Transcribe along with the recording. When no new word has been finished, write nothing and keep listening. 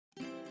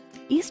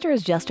Easter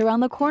is just around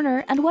the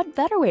corner, and what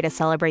better way to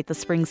celebrate the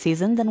spring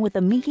season than with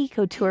a Minky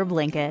Couture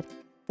blanket?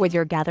 Whether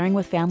you're gathering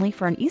with family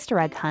for an Easter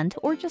egg hunt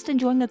or just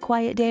enjoying a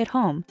quiet day at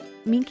home,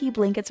 Minky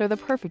blankets are the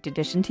perfect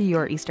addition to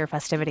your Easter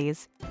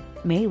festivities.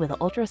 Made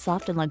with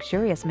ultra-soft and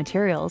luxurious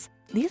materials,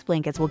 these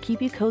blankets will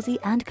keep you cozy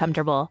and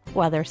comfortable,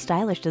 while their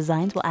stylish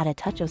designs will add a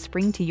touch of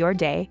spring to your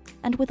day.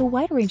 And with a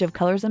wide range of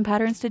colors and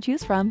patterns to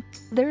choose from,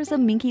 there's a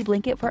Minky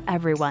blanket for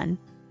everyone.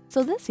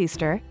 So this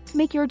Easter,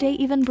 make your day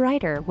even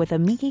brighter with a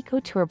Minky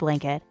Couture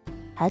blanket.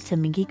 Head to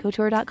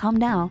minkycouture.com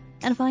now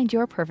and find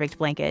your perfect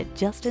blanket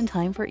just in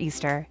time for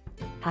Easter.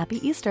 Happy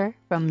Easter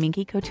from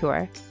Minky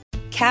Couture.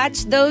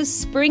 Catch those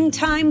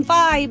springtime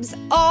vibes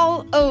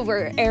all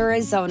over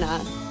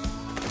Arizona.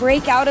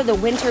 Break out of the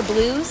winter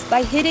blues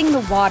by hitting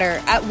the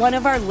water at one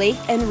of our lake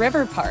and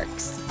river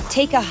parks.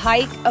 Take a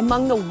hike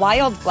among the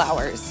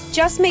wildflowers.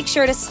 Just make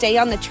sure to stay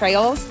on the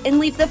trails and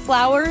leave the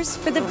flowers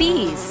for the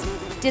bees.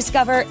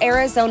 Discover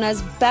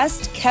Arizona's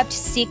best kept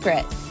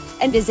secret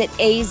and visit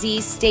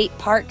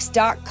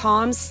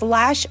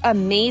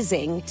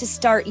azstateparks.com/amazing to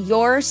start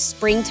your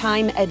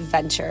springtime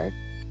adventure.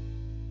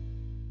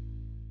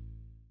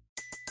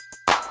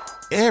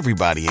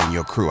 Everybody in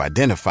your crew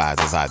identifies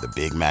as either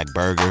Big Mac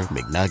Burger,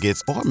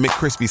 McNuggets, or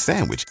McCrispy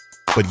Sandwich.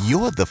 But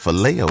you're the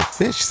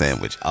Filet-O-Fish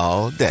Sandwich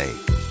all day.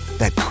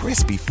 That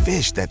crispy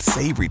fish, that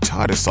savory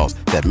tartar sauce,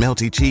 that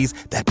melty cheese,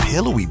 that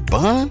pillowy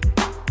bun.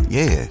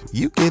 Yeah,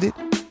 you get it.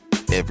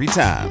 Every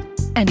time.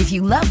 And if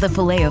you love the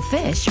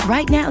Filet-O-Fish,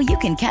 right now you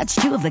can catch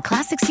two of the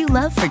classics you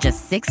love for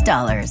just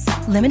 $6.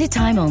 Limited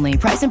time only.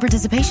 Price and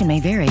participation may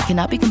vary.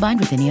 Cannot be combined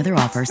with any other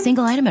offer.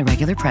 Single item at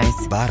regular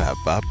price.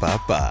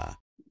 Ba-da-ba-ba-ba.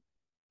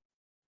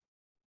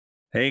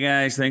 Hey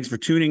guys, thanks for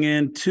tuning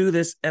in to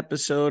this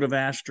episode of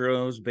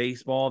Astros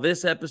Baseball.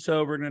 This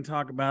episode, we're going to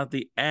talk about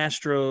the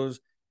Astros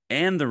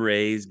and the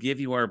Rays, give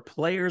you our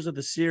players of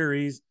the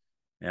series,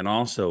 and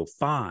also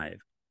 5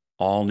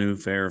 all-new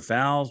fair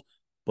fouls.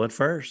 But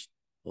first,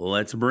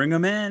 let's bring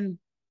them in.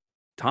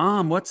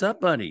 Tom, what's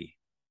up, buddy?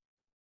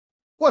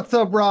 What's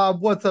up,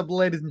 Rob? What's up,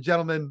 ladies and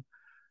gentlemen?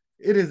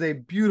 It is a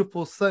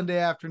beautiful Sunday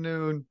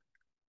afternoon.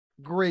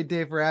 Great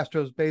day for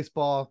Astros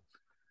baseball.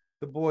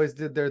 The boys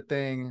did their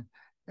thing,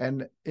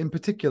 and in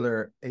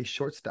particular, a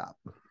shortstop.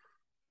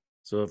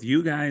 So if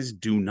you guys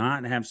do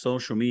not have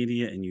social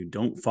media and you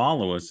don't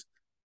follow us,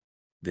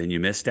 then you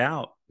missed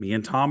out. Me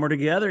and Tom were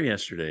together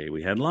yesterday.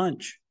 We had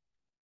lunch.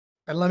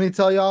 And let me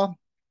tell y'all,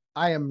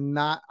 I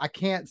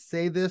can't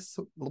say this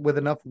with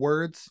enough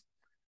words.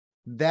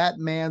 That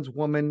man's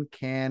woman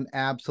can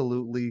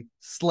absolutely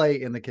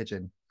slay in the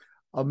kitchen.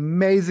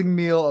 Amazing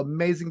meal,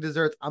 amazing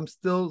desserts. I'm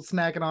still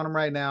snacking on them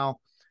right now.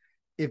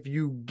 If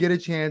you get a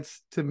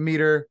chance to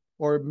meet her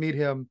or meet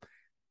him,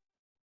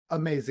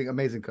 amazing,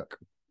 amazing cook.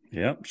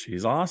 Yep,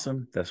 she's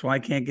awesome. That's why I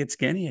can't get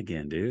skinny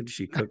again, dude.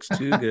 She cooks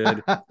too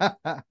good.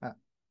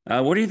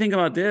 What do you think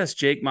about this?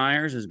 Jake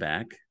Myers is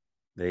back.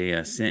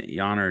 They sent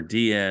Yainer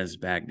Diaz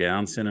back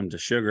down, sent him to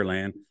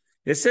Sugarland.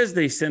 It says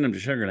they sent him to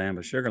Sugarland,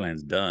 but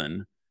Sugarland's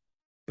done.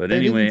 But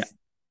anyway.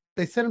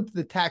 They sent him to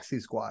the taxi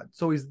squad.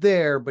 So he's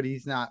there, but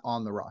he's not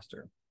on the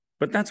roster.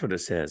 But that's what it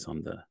says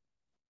on the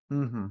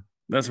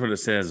That's what it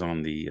says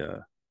on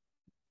the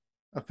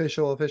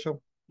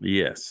official.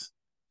 Yes.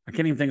 I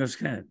can't even think of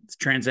it. It's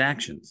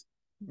transactions.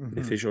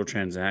 The official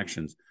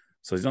transactions.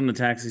 So he's on the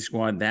taxi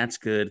squad. That's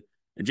good.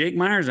 And Jake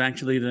Myers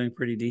actually doing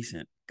pretty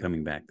decent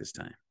coming back this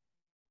time.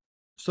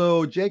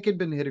 So Jake had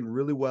been hitting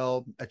really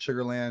well at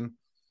Sugarland.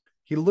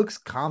 He looks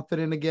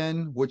confident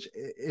again, which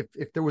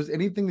if there was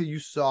anything that you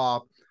saw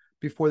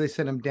before they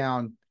sent him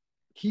down,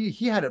 he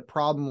had a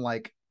problem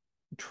like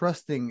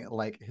trusting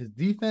like his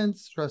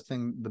defense,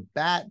 trusting the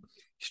bat.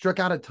 He struck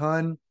out a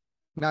ton.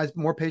 Now he's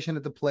more patient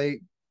at the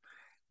plate.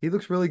 He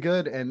looks really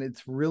good, and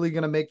it's really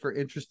going to make for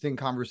interesting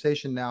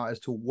conversation now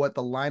as to what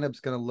the lineup's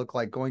going to look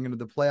like going into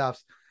the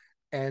playoffs.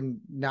 And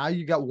now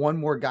you got one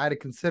more guy to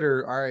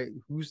consider. All right,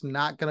 who's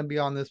not going to be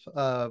on this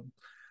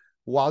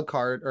wild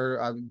card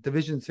or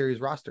division series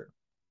roster?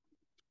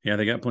 Yeah,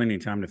 they got plenty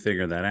of time to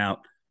figure that out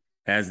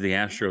as the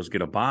Astros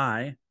get a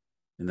bye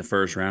in the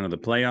first round of the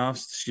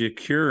playoffs,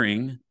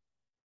 securing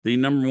the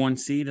number 1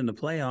 seed in the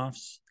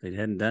playoffs. They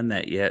hadn't done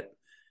that yet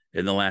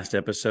in the last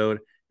episode,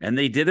 and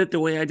they did it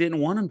the way I didn't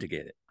want them to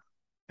get it.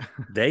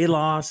 They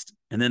lost,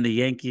 and then the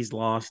Yankees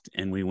lost,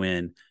 and we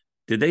win.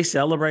 Did they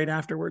celebrate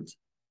afterwards?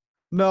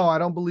 No, I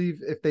don't believe.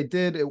 If they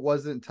did, it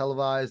wasn't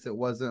televised. It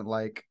wasn't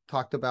like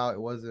talked about.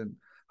 It wasn't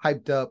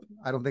hyped up.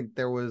 I don't think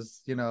there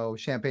was,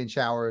 champagne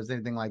showers,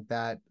 anything like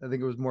that. I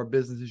think it was more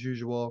business as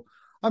usual.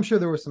 I'm sure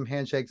there were some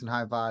handshakes and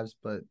high fives,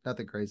 but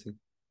nothing crazy.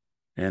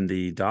 And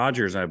the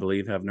Dodgers, I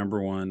believe, have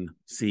number 1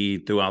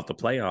 seed throughout the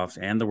playoffs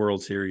and the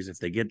World Series if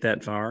they get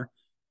that far.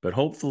 But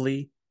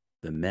hopefully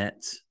the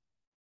Mets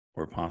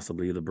or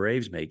possibly the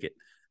Braves make it.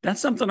 That's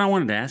something I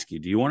wanted to ask you.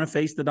 Do you want to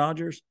face the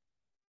Dodgers?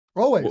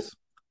 Always.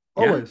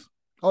 Yeah. Always.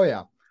 Oh,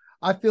 yeah.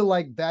 I feel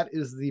like that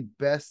is the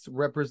best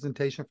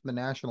representation from the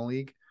National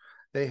League.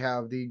 They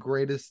have the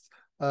greatest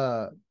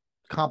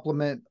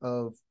complement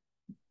of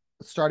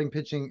starting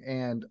pitching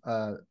and,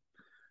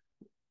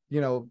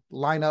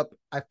 lineup.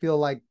 I feel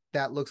like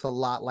that looks a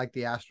lot like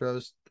the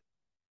Astros.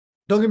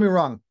 Don't get me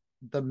wrong.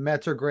 The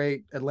Mets are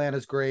great.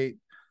 Atlanta's great.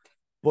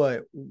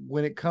 But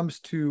when it comes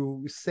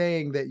to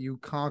saying that you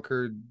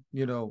conquered,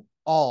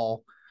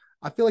 all,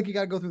 I feel like you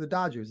got to go through the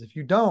Dodgers. If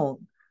you don't,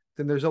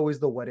 then there's always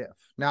the what if.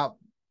 Now,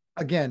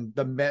 again,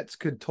 the Mets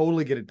could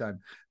totally get it done.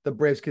 The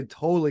Braves could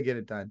totally get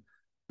it done.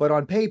 But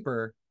on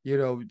paper,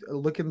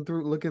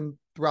 looking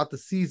throughout the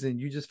season,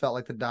 you just felt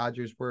like the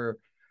Dodgers were,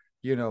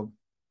 the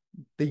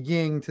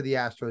yin to the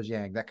Astros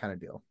yang, that kind of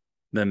deal.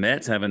 The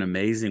Mets have an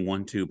amazing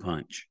 1-2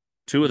 punch.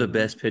 Two of the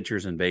best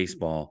pitchers in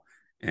baseball,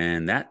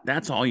 and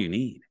that's all you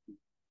need.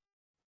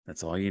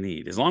 That's all you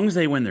need, as long as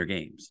they win their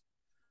games.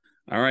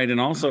 All right,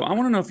 and also, I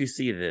want to know if you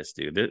see this,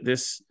 dude.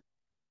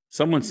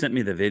 Someone sent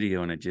me the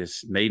video, and it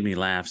just made me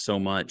laugh so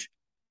much.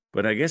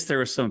 But I guess there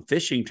was some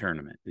fishing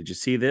tournament. Did you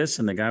see this?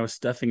 And the guy was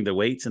stuffing the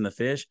weights in the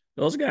fish.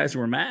 Those guys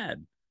were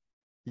mad.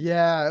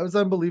 Yeah, it was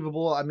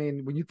unbelievable. I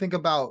mean, when you think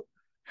about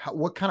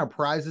what kind of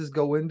prizes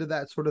go into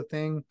that sort of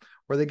thing,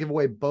 where they give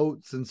away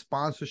boats and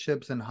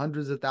sponsorships and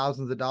hundreds of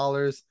thousands of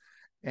dollars,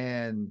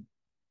 and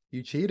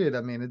you cheated.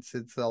 I mean, it's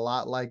a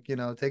lot like, taking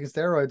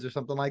steroids or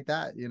something like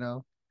that,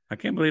 I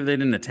can't believe they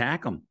didn't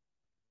attack him.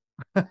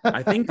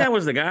 I think that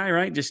was the guy,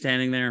 right? Just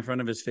standing there in front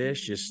of his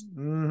fish, just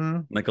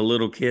like a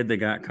little kid that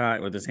got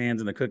caught with his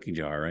hands in the cookie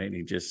jar, right?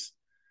 He was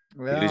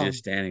just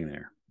standing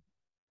there.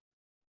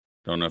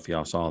 Don't know if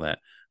y'all saw that.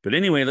 But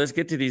anyway, let's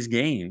get to these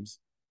games.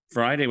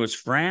 Friday was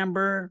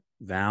Framber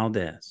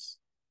Valdez,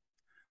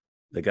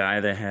 the guy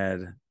that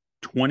had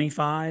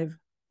 25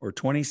 or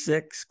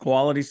 26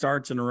 quality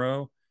starts in a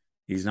row.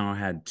 He's now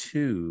had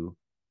 2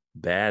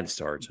 bad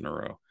starts in a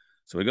row.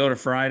 So we go to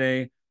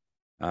Friday.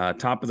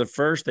 Top of the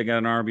first, they got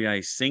an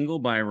RBI single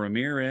by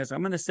Ramirez.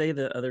 I'm going to say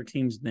the other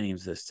team's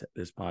names this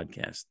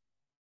podcast,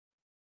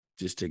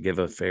 just to give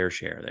a fair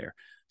share there.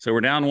 So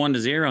we're down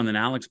 1-0, and then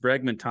Alex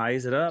Bregman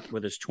ties it up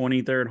with his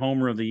 23rd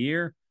homer of the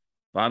year.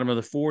 Bottom of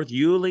the fourth,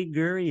 Yuli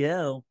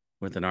Gurriel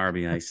with an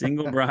RBI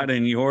single brought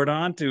in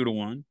Jordan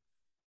 2-1.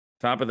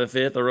 Top of the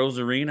fifth, a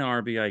Rosarina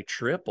RBI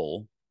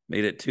triple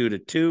made it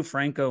 2-2.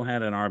 Franco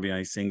had an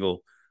RBI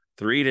single,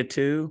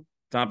 3-2.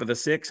 Top of the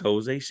sixth,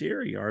 Jose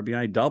Siri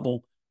RBI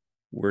double.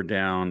 We're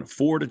down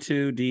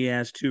 4-2.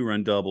 Diaz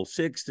 2-run double,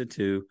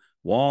 6-2.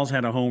 Walls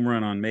had a home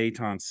run on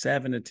Maton,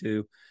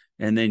 7-2.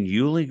 And then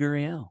Yuli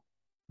Gurriel,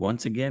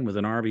 once again with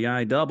an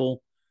RBI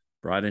double,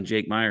 brought in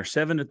Jake Meyer,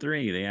 7-3.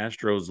 The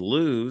Astros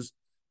lose,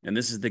 and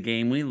this is the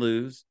game we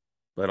lose,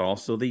 but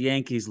also the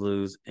Yankees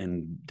lose.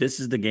 And this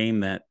is the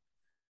game that,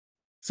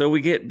 so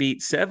we get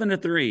beat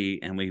 7-3,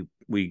 and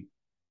we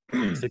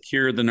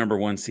secure the number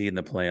 1 seed in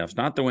the playoffs.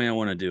 Not the way I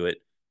want to do it.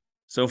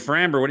 So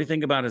Framber, what do you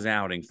think about his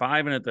outing?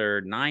 5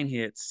 1/3, 9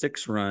 hits,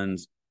 6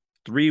 runs,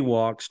 3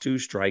 walks, 2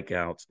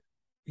 strikeouts.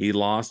 He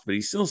lost, but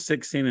he's still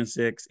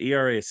 16-6.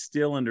 ERA is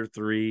still under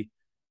 3.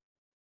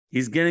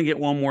 He's going to get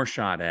one more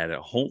shot at it.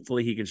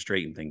 Hopefully he can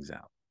straighten things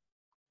out.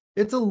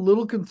 It's a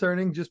little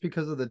concerning just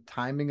because of the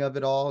timing of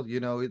it all.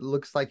 It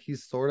looks like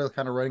he's sort of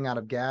kind of running out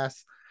of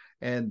gas,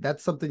 and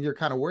that's something you're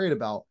kind of worried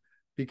about,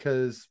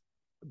 because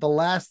the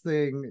last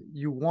thing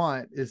you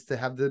want is to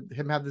have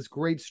him have this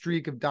great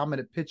streak of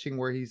dominant pitching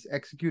where he's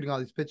executing all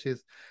these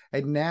pitches,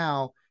 and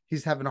now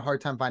he's having a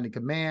hard time finding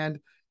command.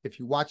 If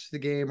you watch the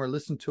game or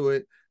listen to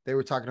it, they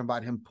were talking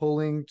about him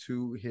pulling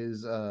to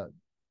his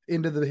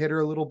into the hitter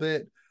a little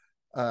bit,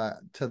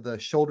 to the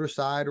shoulder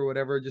side or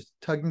whatever, just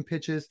tugging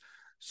pitches.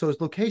 So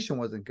his location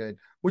wasn't good,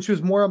 which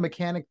was more a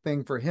mechanic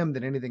thing for him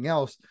than anything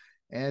else.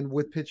 And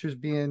with pitchers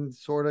being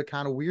sort of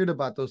kind of weird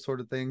about those sort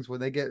of things, when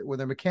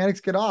their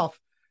mechanics get off,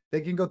 they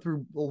can go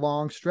through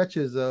long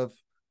stretches of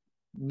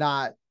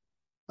not,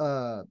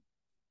 I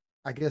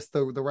guess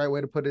the right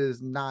way to put it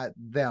is not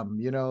them,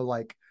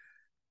 like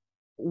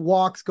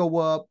walks go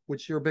up,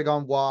 which you're big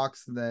on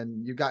walks, and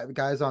then you got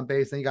guys on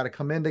base, then you got to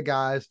come into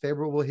guys,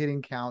 favorable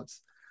hitting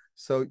counts.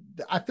 So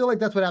I feel like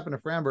that's what happened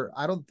to Framber.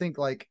 I don't think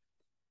like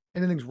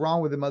anything's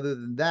wrong with him other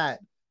than that.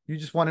 You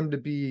just want him to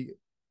be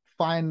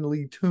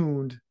finely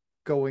tuned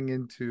going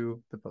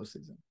into the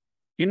postseason.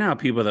 You know how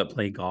people that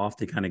play golf,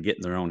 they kind of get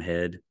in their own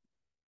head.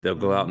 They'll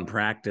go out and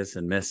practice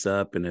and mess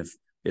up. And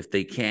if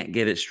they can't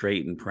get it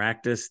straight in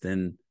practice,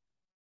 then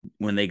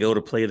when they go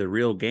to play the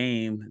real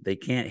game, they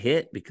can't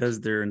hit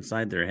because they're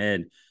inside their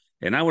head.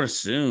 And I would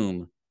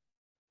assume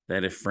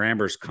that if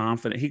Framber's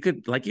confident, he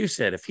could, like you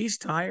said, if he's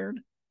tired,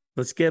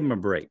 let's give him a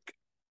break.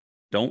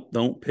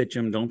 Don't pitch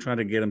him. Don't try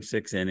to get him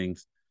 6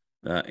 innings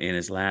in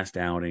his last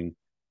outing.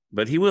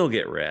 But he will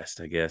get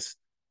rest, I guess.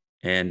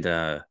 And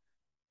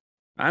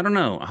I don't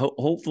know.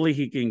 Hopefully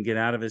he can get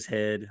out of his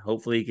head.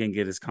 Hopefully he can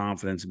get his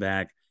confidence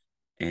back.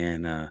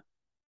 And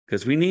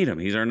because we need him.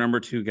 He's our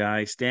number 2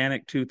 guy.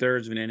 Stanek,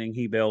 2/3 of an inning.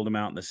 He bailed him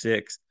out in the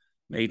 6th.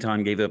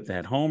 Maton gave up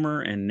that homer.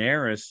 And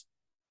Neris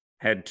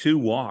had 2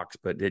 walks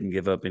but didn't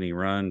give up any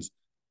runs.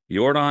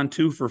 Jordan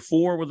 2 for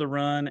 4 with a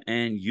run.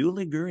 And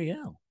Yuli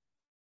Gurriel.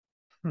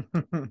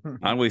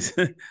 I always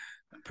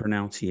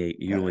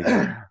pronunciate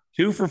Yuli.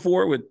 2 for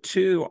 4 with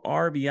 2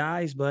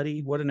 RBIs,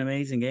 buddy. What an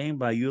amazing game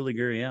by Yuli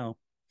Gurriel.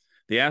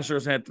 The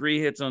Astros had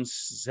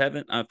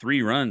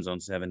 3 runs on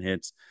 7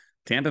 hits.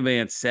 Tampa Bay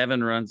had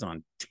 7 runs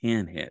on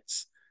 10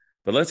 hits.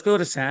 But let's go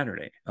to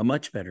Saturday, a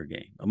much better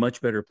game, a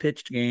much better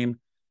pitched game.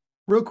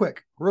 Real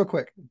quick.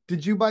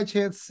 Did you by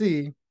chance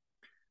see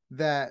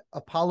that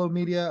Apollo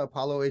Media,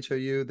 Apollo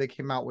HOU, they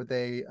came out with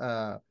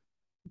a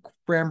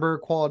Framber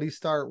Quality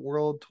Start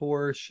World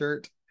Tour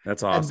shirt?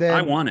 That's awesome.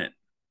 I want it.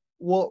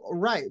 Well,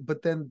 right.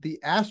 But then the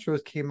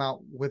Astros came out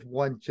with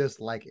one just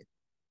like it.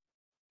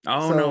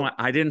 Oh, no,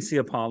 I didn't see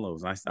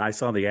Apollo's. I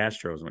saw the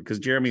Astros one because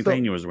Jeremy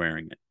Pena was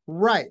wearing it.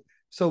 Right.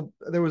 So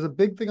there was a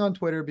big thing on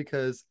Twitter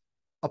because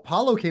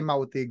Apollo came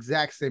out with the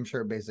exact same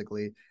shirt,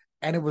 basically.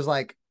 And it was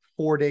like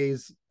 4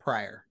 days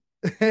prior.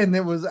 And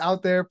it was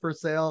out there for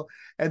sale.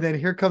 And then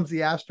here comes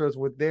the Astros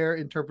with their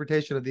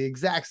interpretation of the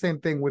exact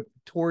same thing with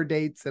tour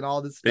dates and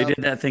all this stuff. They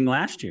did that thing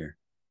last year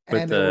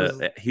with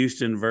the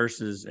Houston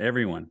versus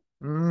everyone.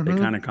 Mm-hmm.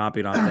 They kind of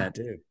copied off that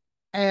too.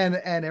 And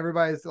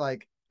everybody's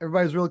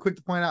really quick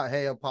to point out,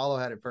 hey, Apollo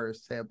had it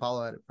first.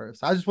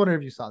 I just wondered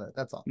if you saw that.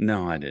 That's all.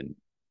 No, I didn't.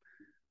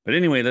 But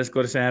anyway, let's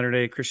go to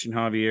Saturday. Christian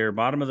Javier,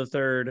 bottom of the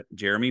third.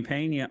 Jeremy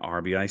Pena,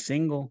 RBI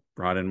single.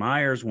 Brought in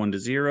Myers,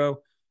 1-0.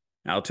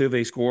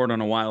 Altuve scored on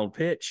a wild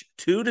pitch,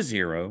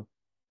 2-0.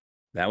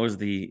 That was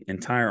the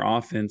entire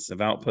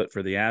offensive output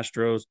for the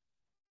Astros.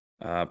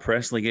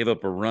 Presley gave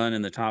up a run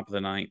in the top of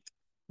the ninth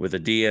with a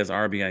Diaz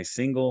RBI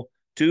single,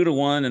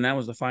 2-1, and that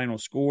was the final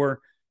score.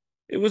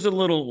 It was a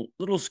little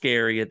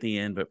scary at the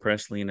end, but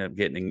Presley ended up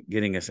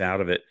getting us out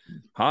of it.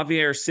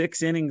 Javier,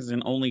 6 innings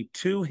and only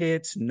 2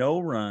 hits, no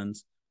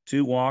runs,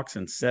 2 walks,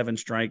 and 7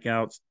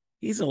 strikeouts.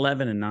 He's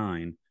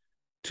 11-9.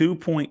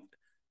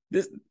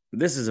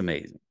 This is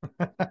amazing.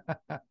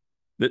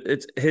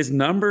 His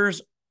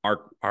numbers are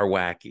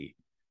wacky.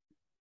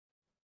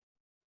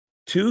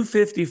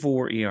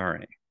 2.54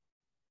 ERA.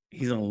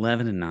 He's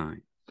 11-9.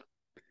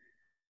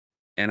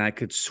 And I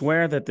could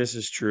swear that this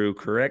is true.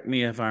 Correct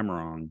me if I'm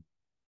wrong.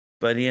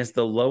 But he has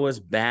the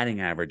lowest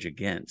batting average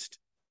against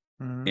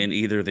in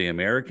either the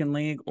American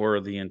League or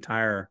the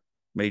entire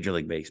Major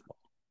League Baseball.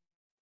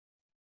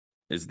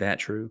 Is that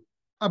true?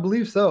 I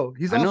believe so.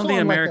 I know the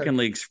American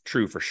League's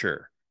true for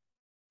sure.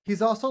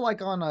 He's also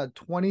like on a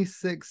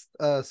 26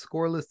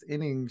 scoreless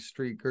inning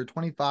streak or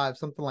 25,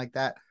 something like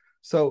that.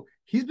 So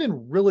he's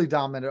been really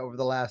dominant over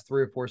the last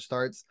 3 or 4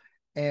 starts.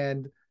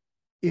 And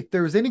if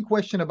there's any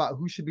question about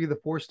who should be the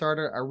 4th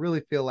starter, I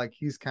really feel like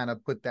he's kind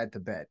of put that to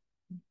bed.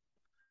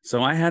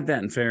 So I had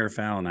that in fair or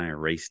foul and I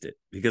erased it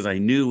because I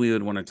knew we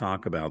would want to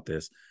talk about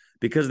this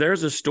because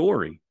there's a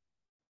story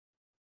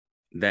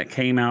that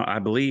came out, I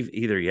believe,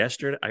 either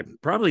yesterday,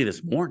 probably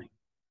this morning.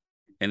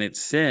 And it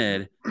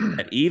said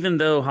that even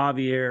though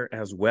Javier,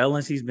 as well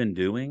as he's been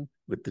doing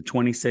with the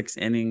 26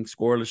 inning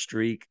scoreless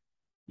streak,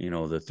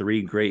 the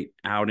 3 great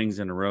outings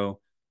in a row,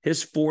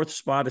 his 4th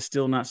spot is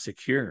still not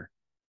secure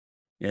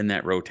in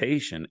that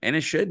rotation. And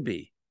it should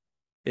be.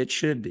 It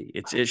shouldn't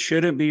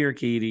be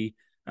Urquidy.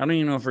 I don't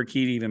even know if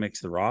Urquidy even makes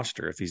the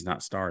roster if he's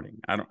not starting.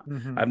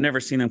 I've never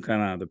seen him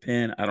come out of the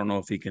pen. I don't know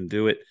if he can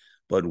do it.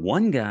 But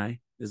one guy,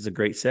 this is a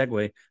great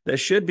segue, that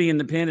should be in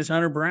the pen is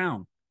Hunter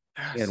Brown.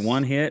 Yes. He had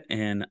 1 hit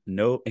and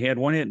 2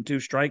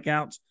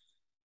 strikeouts.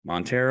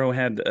 Montero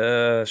had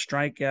a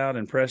strikeout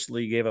and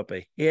Presley gave up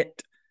a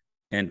hit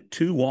and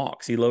 2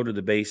 walks. He loaded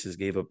the bases,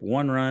 gave up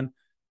 1 run,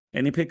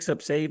 and he picks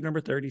up save number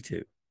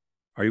 32.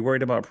 Are you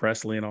worried about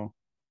Presley at all?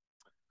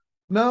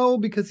 No,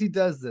 because he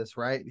does this,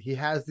 right? He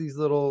has these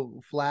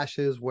little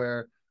flashes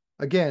where,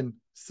 again,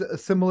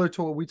 similar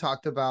to what we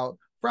talked about,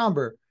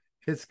 Framber,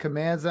 his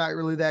command's not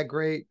really that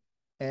great,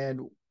 and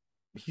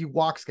he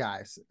walks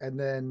guys, and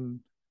then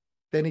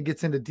he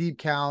gets into deep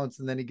counts,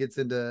 and then he gets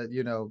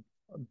into,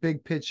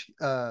 big pitch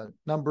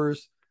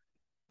numbers,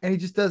 and he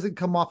just doesn't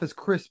come off as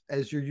crisp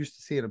as you're used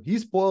to seeing him. He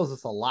spoils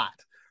us a lot.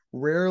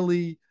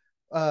 Rarely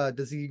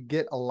does he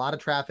get a lot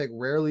of traffic.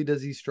 Rarely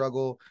does he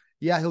struggle.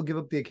 Yeah, he'll give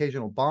up the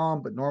occasional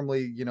bomb, but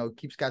normally,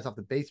 keeps guys off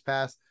the base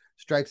pass,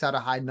 strikes out a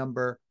high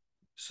number.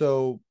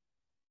 So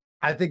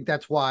I think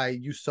that's why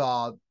you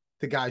saw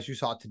the guys you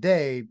saw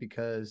today,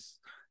 because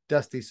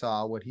Dusty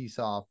saw what he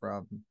saw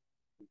from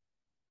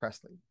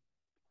Presley.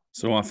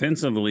 So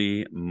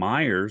offensively,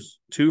 Myers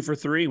 2 for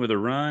 3 with a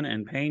run,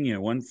 and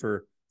Pena 1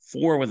 for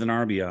 4 with an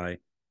RBI,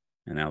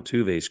 and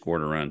Altuve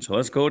scored a run. So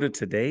let's go to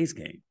today's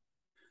game.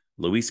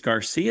 Luis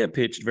Garcia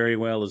pitched very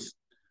well, as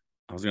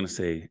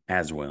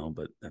well,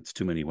 but that's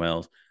too many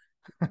wells.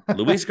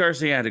 Luis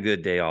Garcia had a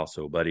good day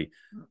also, buddy.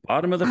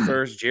 Bottom of the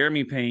first,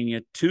 Jeremy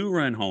Pena,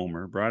 2-run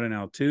homer, brought in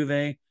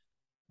Altuve.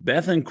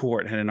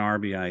 Bethancourt had an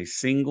RBI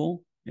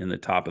single in the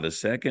top of the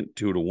second,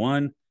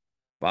 2-1.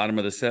 Bottom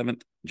of the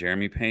 7th,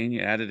 Jeremy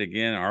Pena added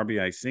again,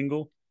 RBI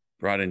single,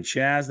 brought in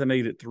Chaz that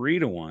made it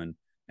 3-1,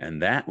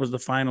 and that was the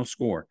final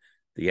score.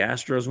 The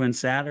Astros win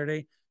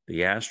Saturday.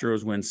 The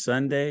Astros win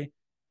Sunday.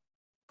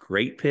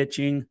 Great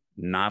pitching,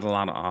 not a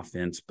lot of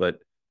offense, but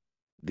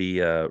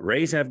the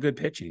Rays have good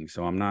pitching,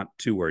 so I'm not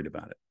too worried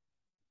about it.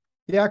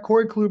 Yeah,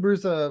 Corey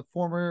Kluber's a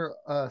former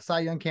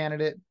Cy Young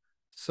candidate,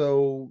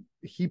 so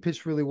he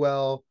pitched really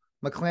well.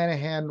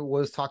 McClanahan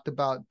was talked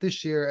about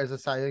this year as a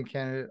Cy Young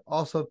candidate,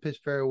 also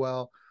pitched very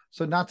well.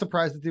 So not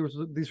surprised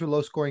that these were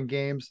low-scoring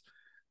games.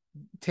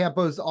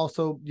 Tampa's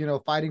also,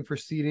 fighting for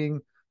seeding.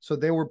 So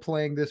they were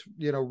playing this,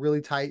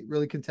 really tight,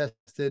 really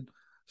contested.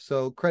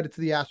 So credit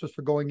to the Astros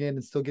for going in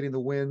and still getting the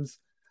wins.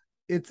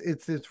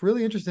 It's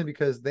really interesting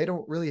because they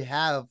don't really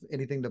have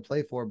anything to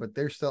play for, but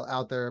they're still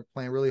out there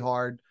playing really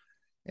hard.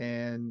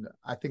 And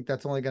I think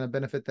that's only going to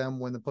benefit them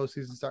when the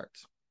postseason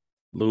starts.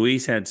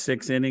 Luis had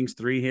 6 innings,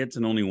 3 hits,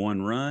 and only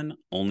 1 run,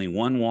 only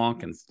 1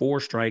 walk, and 4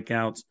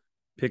 strikeouts.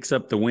 Picks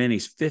up the win.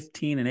 He's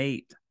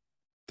 15-8,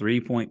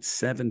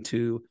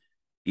 3.72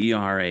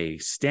 ERA.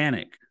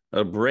 Stanek,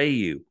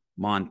 Abreu,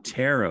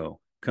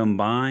 Montero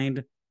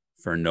combined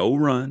for no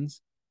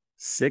runs,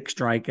 6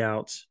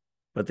 strikeouts,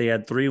 but they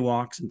had 3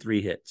 walks and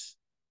 3 hits.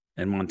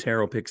 And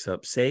Montero picks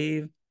up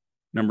save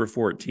number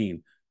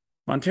 14.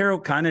 Montero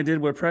kind of did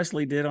what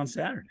Presley did on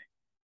Saturday.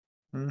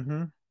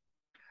 Mm-hmm.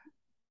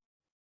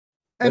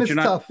 And it's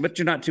tough. But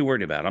you're not too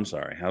worried about it. I'm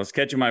sorry. I was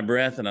catching my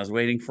breath and I was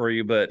waiting for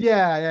you, but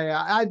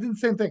yeah. I did the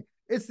same thing.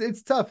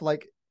 It's tough.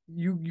 Like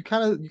you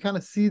kind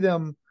of see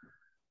them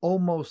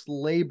almost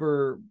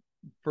labor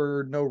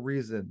for no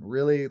reason,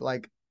 really.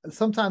 Like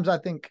sometimes I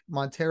think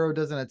Montero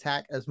doesn't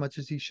attack as much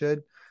as he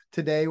should.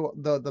 Today,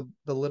 the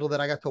little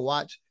that I got to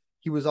watch,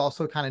 he was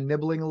also kind of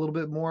nibbling a little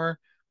bit more,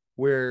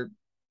 where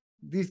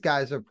these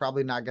guys are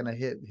probably not going to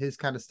hit his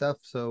kind of stuff.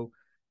 So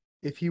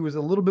if he was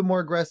a little bit more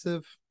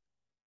aggressive,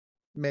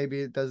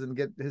 maybe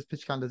his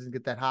pitch count doesn't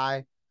get that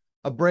high.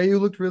 Abreu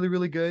looked really,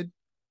 really good.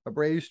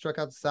 Abreu struck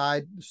out the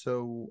side.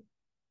 So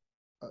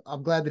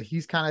I'm glad that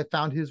he's kind of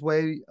found his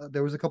way.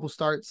 There was a couple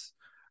starts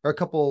or a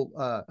couple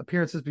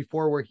appearances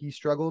before where he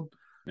struggled.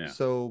 Yeah.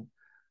 So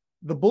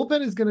the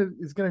bullpen is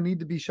gonna need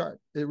to be sharp.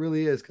 It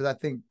really is, because I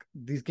think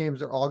these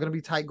games are all gonna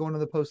be tight going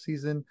into the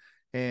postseason,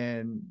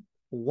 and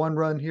one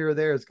run here or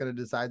there is gonna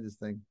decide this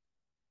thing.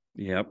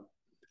 Yep.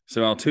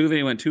 So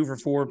Altuve went 2 for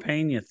 4,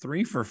 Pena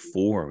 3 for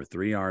 4 with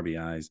 3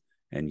 RBIs,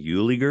 and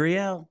Yuli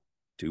Gurriel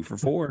 2 for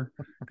 4.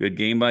 Good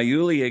game by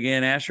Yuli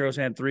again. Astros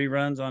had 3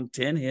 runs on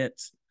 10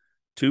 hits,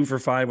 2 for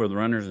 5 with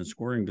runners in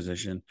scoring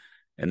position,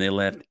 and they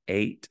left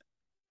 8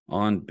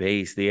 on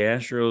base. The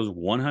Astros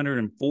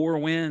 104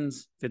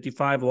 wins,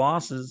 55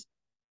 losses.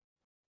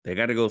 They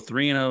got to go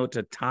 3-0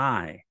 to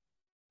tie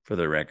for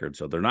the record.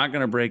 So they're not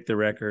going to break the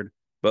record,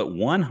 but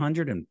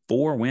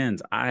 104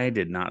 wins. I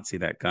did not see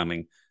that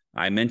coming.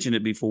 I mentioned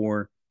it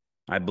before.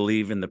 I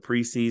believe in the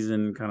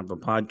preseason kind of a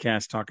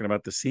podcast talking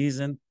about the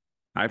season,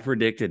 I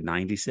predicted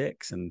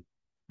 96, and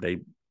they're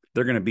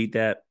going to beat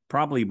that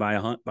probably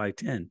by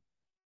 10.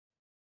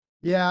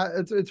 Yeah,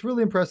 it's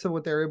really impressive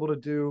what they're able to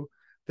do.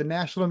 The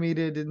national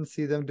media didn't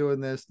see them doing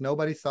this.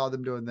 Nobody saw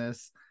them doing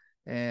this.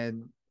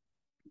 And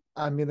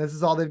I mean, this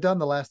is all they've done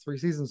the last 3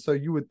 seasons. So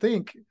you would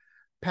think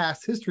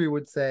past history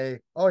would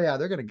say, oh yeah,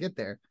 they're going to get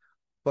there.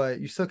 But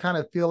you still kind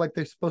of feel like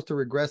they're supposed to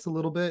regress a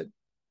little bit.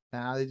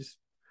 Nah, they just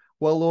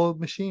well-oiled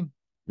machine.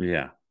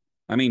 Yeah.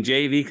 I mean,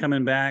 JV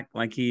coming back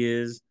like he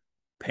is,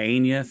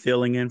 Pena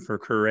filling in for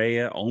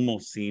Correa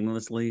almost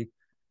seamlessly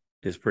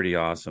is pretty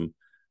awesome.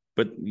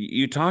 But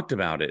you talked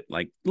about it.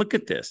 Like, look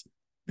at this.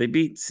 They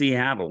beat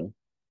Seattle,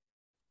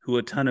 who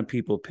a ton of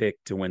people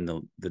picked to win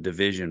the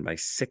division by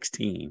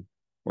 16,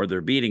 or they're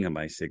beating them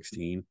by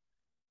 16.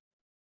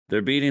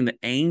 They're beating the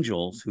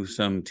Angels, who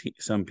some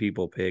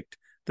people picked.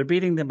 They're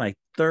beating them by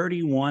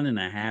 31 and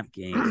a half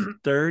games.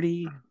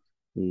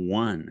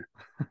 31.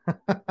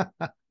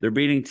 They're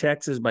beating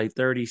Texas by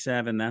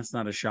 37. That's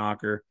not a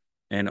shocker.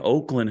 And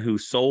Oakland, who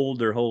sold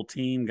their whole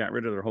team, got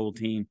rid of their whole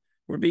team,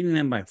 we're beating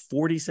them by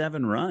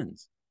 47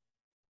 runs.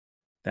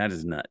 That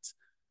is nuts.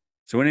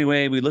 So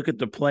anyway, we look at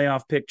the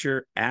playoff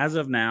picture. As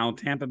of now,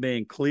 Tampa Bay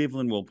and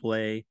Cleveland will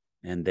play,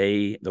 and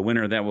the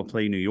winner of that will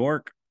play New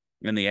York,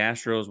 and the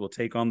Astros will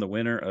take on the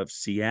winner of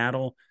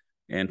Seattle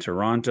and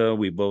Toronto.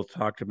 We both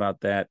talked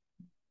about that,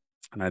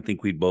 and I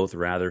think we'd both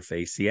rather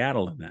face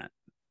Seattle in that.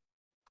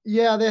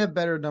 Yeah, they have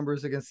better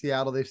numbers against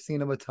Seattle. They've seen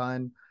them a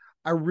ton.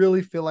 I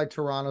really feel like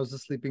Toronto's a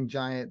sleeping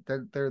giant.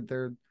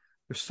 There's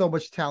so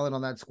much talent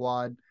on that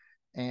squad,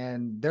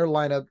 and their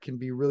lineup can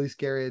be really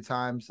scary at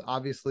times.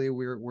 Obviously,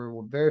 we're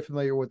very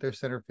familiar with their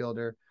center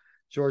fielder,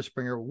 George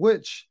Springer,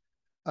 which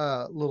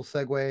little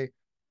segue,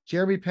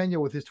 Jeremy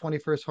Pena with his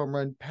 21st home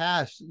run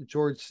passed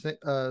George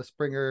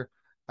Springer.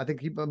 I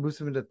think he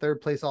moves him into 3rd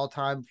place all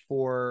time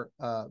for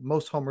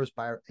most homers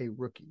by a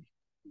rookie.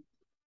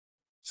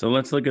 So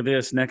let's look at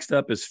this. Next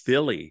up is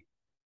Philly.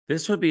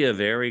 This would be a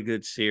very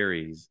good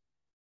series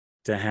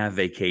to have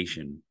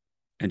vacation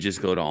and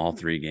just go to all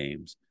 3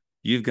 games.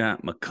 You've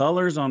got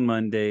McCullers on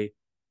Monday,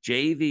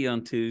 JV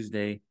on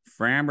Tuesday,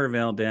 Framber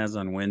Valdez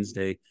on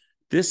Wednesday.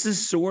 This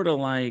is sort of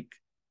like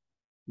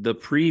the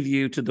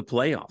preview to the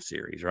playoff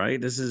series,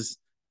 right? It's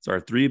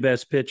our 3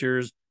 best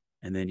pitchers,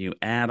 and then you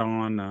add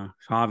on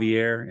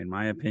Javier, in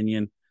my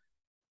opinion.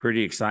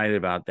 Pretty excited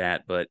about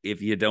that. But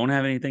if you don't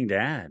have anything to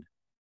add,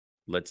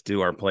 let's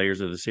do our players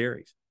of the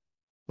series.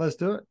 Let's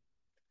do it.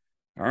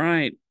 All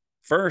right.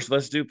 First,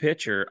 let's do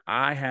pitcher.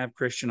 I have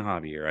Christian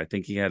Javier. I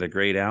think he had a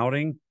great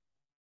outing.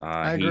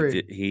 I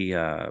agree. He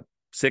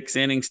 6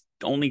 innings,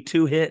 only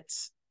 2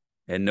 hits,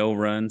 and no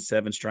runs,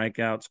 7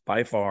 strikeouts.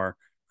 By far,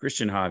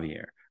 Christian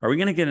Javier. Are we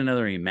going to get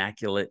another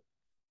immaculate?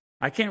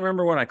 I can't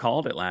remember what I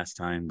called it last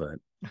time, but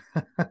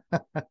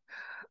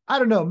I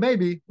don't know.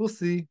 Maybe we'll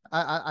see.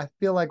 I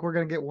feel like we're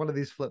going to get one of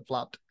these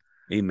flip-flopped.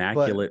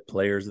 Immaculate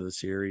players of the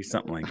series,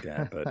 something like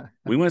that. But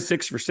we went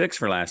 6 for 6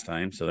 for last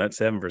time, so that's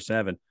 7 for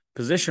 7.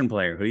 Position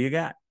player, who you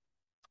got?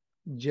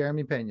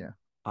 Jeremy Pena.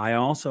 I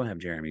also have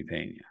Jeremy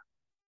Pena.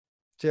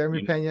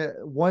 Jeremy Pena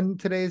won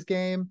today's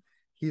game.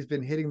 He's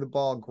been hitting the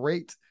ball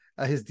great.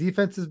 His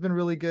defense has been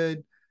really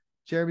good.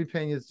 Jeremy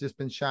Pena has just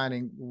been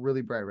shining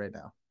really bright right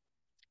now.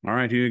 All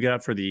right, who you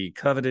got for the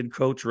coveted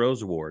Coach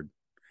Rose Award?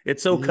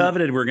 It's so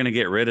coveted, we're going to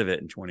get rid of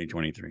it in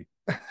 2023.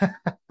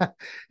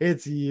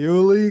 It's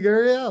Yuli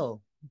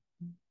Gurriel.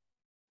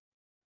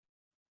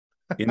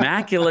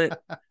 Immaculate.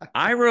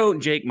 I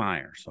wrote Jake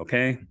Myers,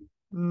 okay?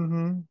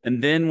 Mm-hmm.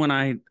 And then when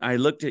I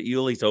looked at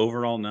Yuli's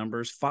overall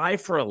numbers,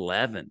 5 for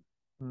 11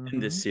 in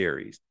this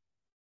series,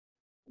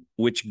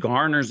 which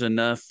garners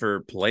enough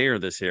for player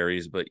of the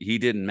series, but he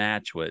didn't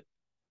match what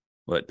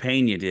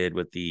Pena did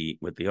with the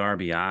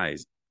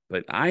RBIs.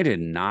 But I did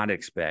not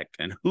expect,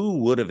 and who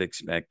would have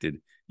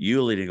expected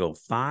Yuli to go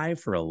 5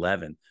 for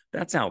 11?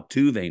 That's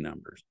Altuve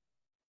numbers.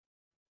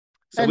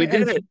 So we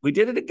did it. We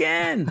did it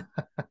again.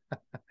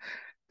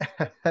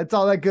 That's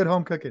all that good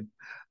home cooking.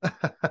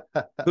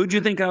 Who'd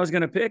you think I was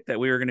going to pick that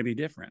we were going to be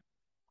different?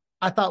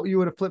 I thought you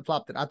would have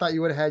flip-flopped it. I thought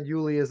you would have had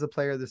Yuli as the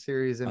player of the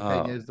series and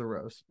Pena as the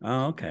Rose.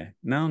 Oh, okay.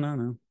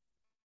 No.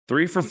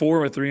 3 for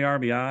 4 with 3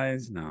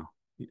 RBIs? No.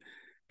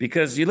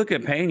 Because you look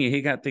at Pena,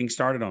 he got things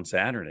started on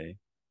Saturday,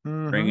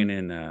 bringing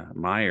in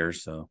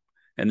Myers. So,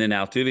 and then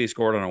Altuve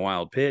scored on a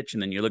wild pitch.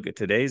 And then you look at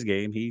today's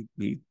game,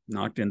 he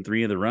knocked in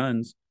 3 of the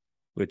runs,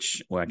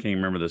 which, I can't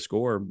remember the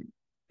score.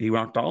 He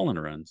knocked all of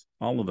the runs.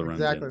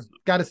 Exactly.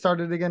 Got it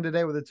started again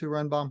today with a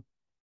 2-run bomb.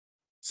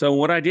 So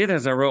what I did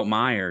is I wrote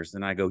Myers,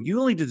 and I go,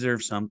 Yuli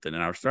deserves something.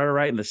 And I started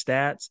writing the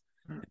stats,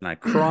 and I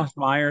crossed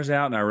Myers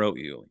out, and I wrote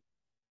Yuli.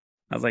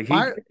 I was like,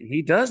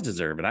 he does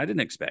deserve it. I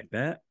didn't expect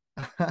that.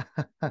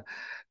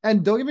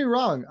 And don't get me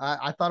wrong,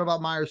 I thought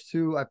about Myers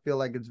too. I feel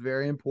like it's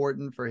very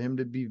important for him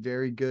to be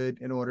very good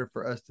in order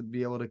for us to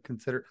be able to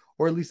consider,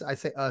 or at least I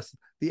say us,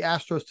 the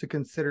Astros, to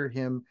consider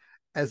him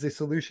as a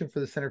solution for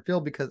the center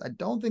field, because I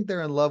don't think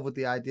they're in love with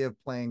the idea of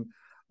playing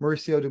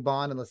Mauricio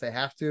Dubon unless they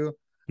have to.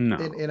 No.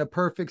 In a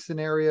perfect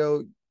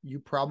scenario, you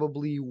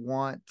probably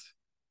want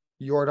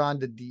Jordan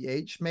to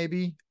DH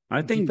maybe.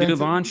 I think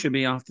Dubon should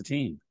be off the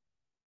team.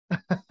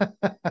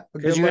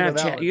 Because you have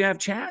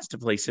Chaz to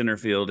play center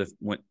field,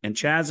 and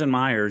Chaz and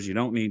Myers, you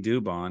don't need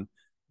Dubon,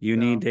 you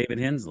need David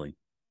Hensley.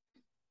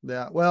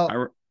 Yeah,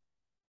 well,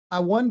 I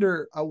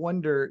wonder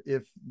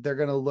if they're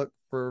going to look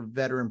for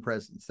veteran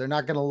presence. They're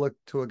not going to look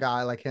to a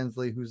guy like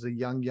Hensley, who's a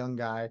young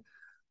guy,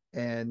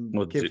 and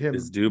give him.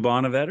 Is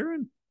Dubon a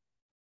veteran?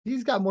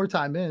 He's got more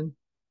time in.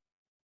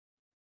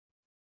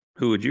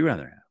 Who would you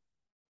rather have?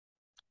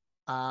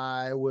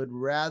 I would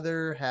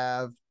rather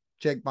have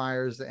Jake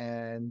Myers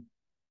and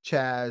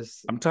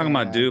Chaz. I'm talking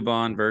about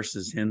Dubon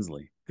versus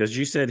Hensley, because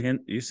you said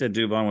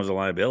Dubon was a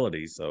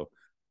liability, so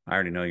I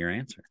already know your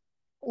answer.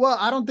 Well,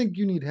 I don't think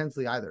you need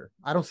Hensley either.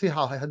 I don't see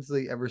how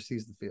Hensley ever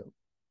sees the field.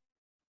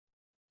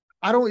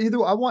 I don't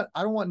either. I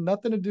don't want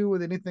nothing to do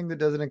with anything that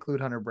doesn't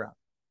include Hunter Brown.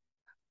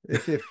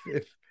 If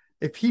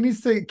he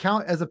needs to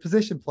count as a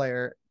position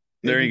player,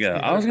 there you go.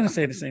 I was going to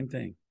say the same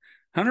thing.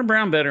 Hunter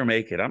Brown better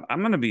make it.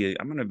 I'm going to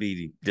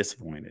be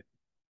disappointed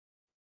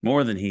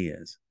more than he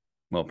is.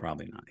 Well,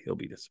 probably not. He'll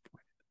be disappointed.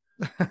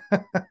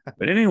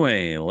 But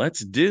anyway,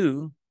 let's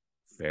do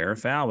fair or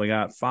foul. We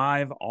got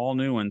 5 all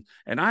new ones,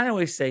 and I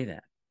always say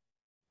that,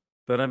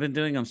 but I've been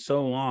doing them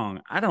so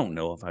long, I don't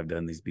know if I've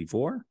done these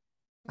before.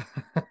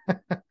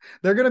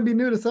 They're going to be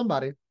new to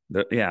somebody.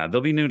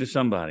 They'll be new to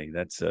somebody.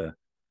 That's all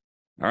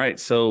right.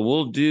 So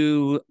we'll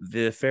do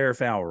the fair or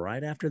foul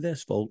right after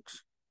this,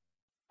 folks.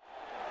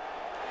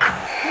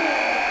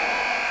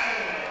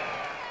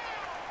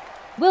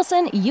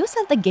 Wilson, you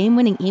sent the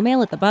game-winning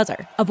email at the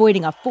buzzer,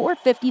 avoiding a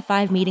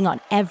 4:55 meeting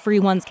on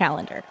everyone's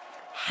calendar.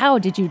 How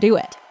did you do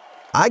it?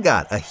 I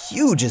got a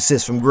huge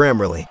assist from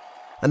Grammarly,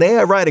 an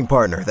AI writing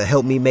partner that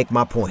helped me make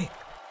my point.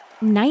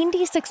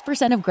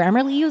 96% of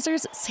Grammarly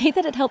users say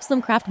that it helps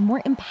them craft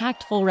more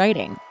impactful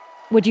writing.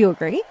 Would you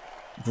agree?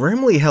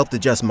 Grammarly helped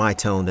adjust my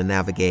tone to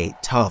navigate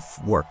tough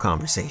work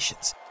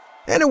conversations.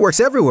 And it works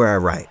everywhere I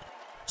write,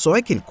 so I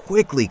can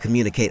quickly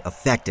communicate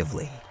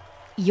effectively.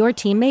 Your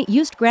teammate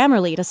used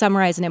Grammarly to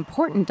summarize an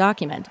important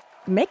document,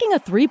 making a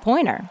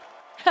 3-pointer.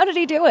 How did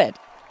he do it?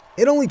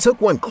 It only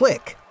took 1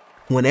 click.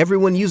 When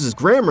everyone uses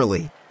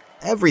Grammarly,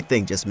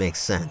 everything just makes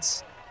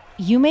sense.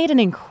 You made an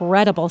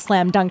incredible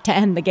slam dunk to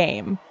end the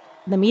game.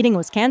 The meeting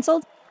was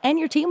canceled, and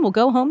your team will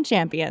go home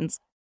champions.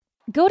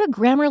 Go to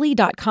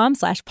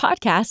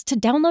Grammarly.com/podcast to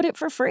download it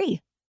for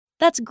free.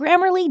 That's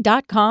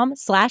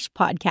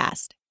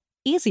Grammarly.com/podcast.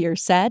 Easier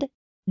said,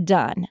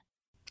 done.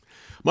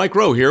 Mike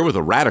Rowe here with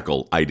a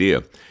radical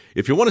idea.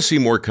 If you want to see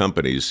more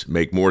companies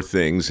make more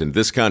things in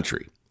this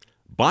country,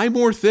 buy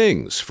more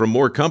things from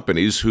more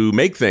companies who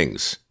make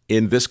things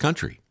in this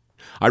country.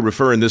 I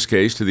refer in this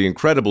case to the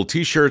incredible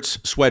t-shirts,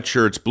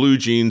 sweatshirts, blue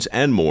jeans,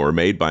 and more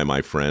made by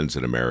my friends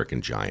at American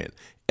Giant.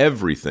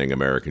 Everything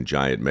American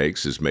Giant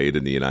makes is made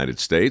in the United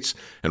States.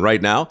 And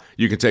right now,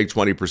 you can take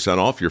 20%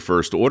 off your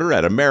first order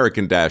at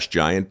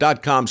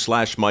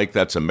american-giant.com/Mike.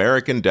 That's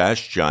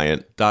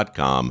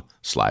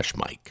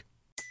american-giant.com/Mike.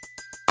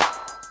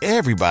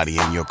 Everybody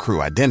in your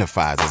crew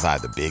identifies as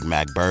either Big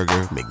Mac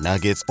Burger,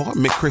 McNuggets, or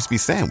McCrispy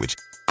Sandwich.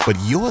 But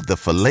you're the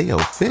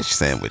Filet-O-Fish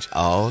Sandwich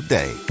all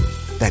day.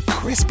 That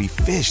crispy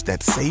fish,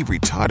 that savory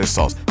tartar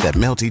sauce, that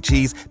melty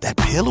cheese, that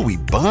pillowy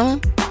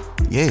bun.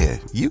 Yeah,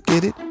 you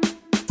get it.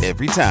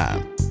 Every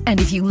time.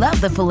 And if you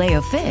love the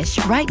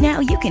Filet-O-Fish, right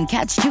now you can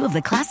catch two of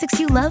the classics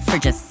you love for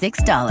just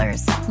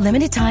 $6.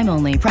 Limited time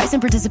only. Price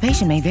and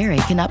participation may vary.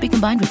 Cannot be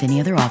combined with any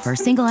other offer.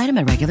 Single item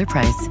at regular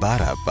price.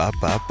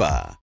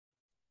 Ba-da-ba-ba-ba.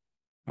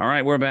 All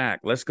right, we're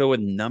back. Let's go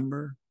with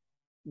number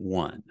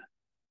 1.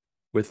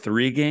 With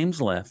 3 games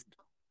left,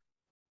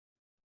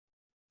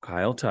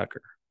 Kyle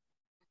Tucker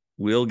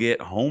will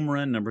get home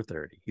run number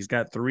 30. He's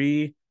got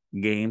 3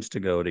 games to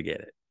go to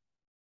get it.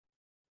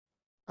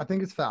 I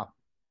think it's foul.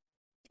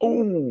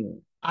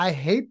 Oh, I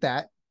hate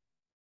that,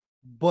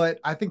 but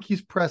I think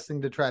he's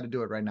pressing to try to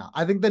do it right now.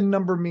 I think the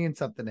number means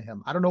something to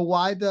him. I don't know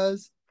why it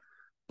does,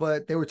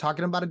 but they were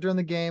talking about it during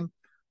the game.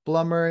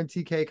 Blummer and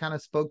TK kind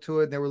of spoke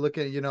to it. They were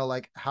looking at,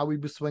 like how he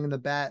was swinging the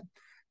bat.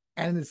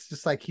 And it's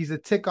just like he's a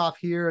tick off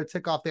here, a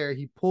tick off there.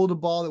 He pulled a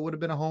ball that would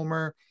have been a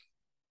homer.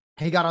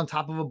 He got on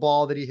top of a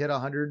ball that he hit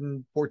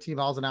 114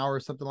 miles an hour or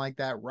something like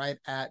that right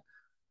at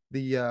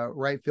the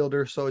right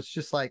fielder. So it's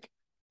just like,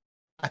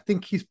 I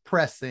think he's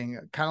pressing,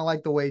 kind of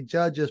like the way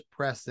Judge is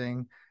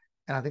pressing,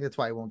 and I think that's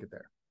why he won't get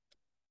there.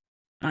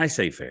 I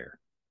say fair.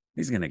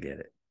 He's going to get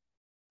it.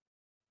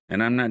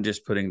 And I'm not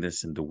just putting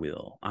this into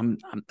Will.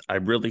 I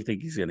really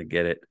think he's going to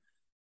get it.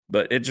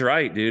 But it's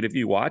right, dude. If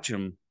you watch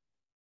him,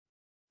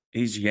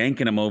 he's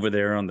yanking him over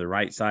there on the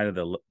right side of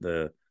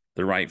the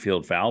right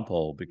field foul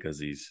pole because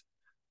he's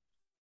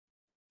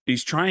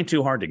trying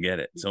too hard to get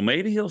it. So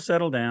maybe he'll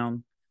settle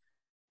down.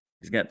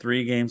 He's got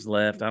 3 games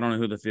left. I don't know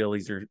who the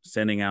Phillies are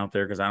sending out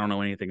there because I don't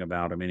know anything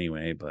about him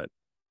anyway, but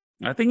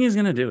I think he's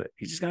going to do it.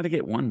 He just got to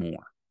get one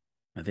more.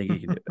 I think he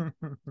can do it.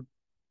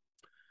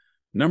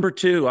 Number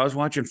 2, I was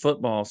watching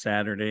football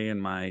Saturday, and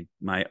my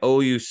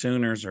OU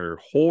Sooners are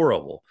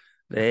horrible.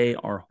 They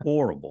are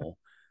horrible.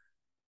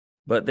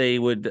 But they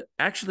would –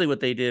 actually what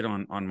they did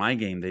on my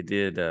game, they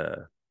did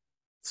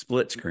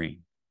split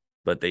screen,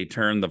 but they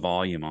turned the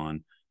volume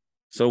on.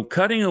 So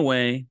cutting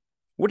away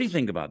 – what do you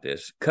think about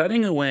this?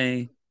 Cutting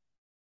away –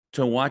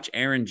 to watch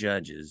Aaron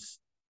Judge's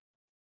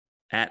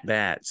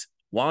at-bats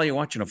while you're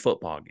watching a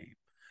football game.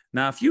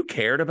 Now, if you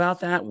cared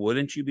about that,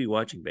 wouldn't you be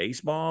watching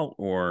baseball?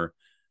 Or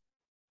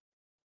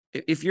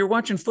if you're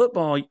watching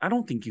football, I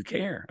don't think you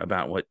care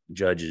about what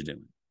Judge is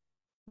doing.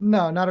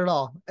 No, not at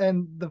all.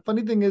 And the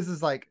funny thing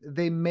is like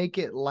they make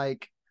it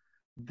like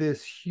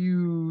this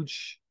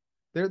huge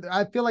 –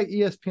 I feel like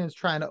ESPN's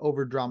trying to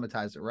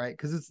over-dramatize it, right?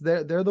 Because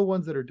they're the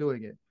ones that are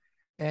doing it.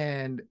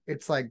 And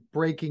it's like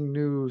breaking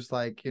news,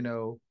 like,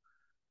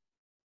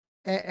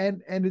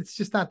 And it's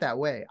just not that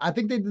way. I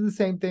think they did the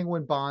same thing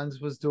when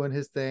Bonds was doing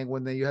his thing,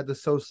 when you had the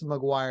Sosa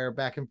McGuire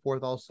back and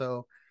forth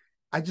also.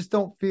 I just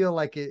don't feel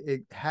like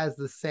it has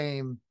the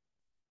same,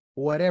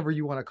 whatever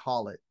you want to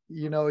call it.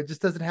 It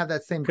just doesn't have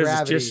that same gravity.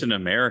 Because it's just an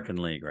American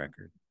League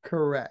record.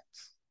 Correct.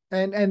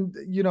 And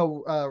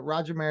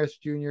Roger Maris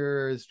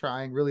Jr. is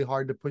trying really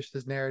hard to push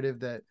this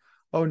narrative that,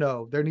 oh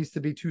no, there needs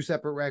to be 2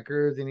 separate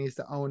records. He needs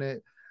to own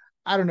it.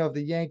 I don't know if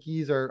the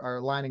Yankees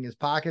are lining his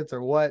pockets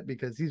or what,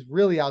 because he's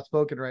really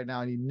outspoken right now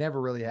and he never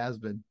really has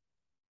been.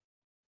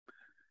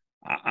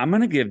 I'm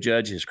going to give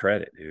Judge his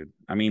credit, dude.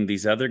 I mean,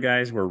 these other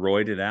guys were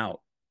roided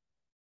out.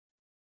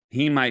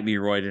 He might be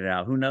roided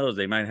out. Who knows?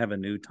 They might have a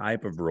new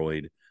type of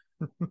roid.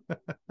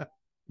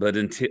 But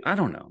I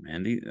don't know,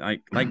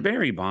 man. Like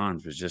Barry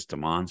Bonds was just a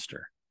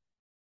monster.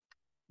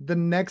 The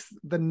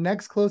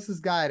next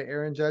closest guy to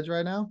Aaron Judge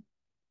right now,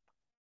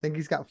 I think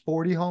he's got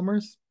 40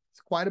 homers. It's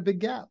quite a big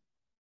gap.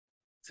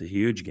 It's a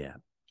huge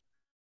gap.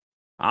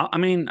 I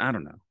don't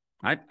know.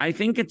 I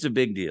think it's a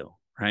big deal,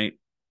 right?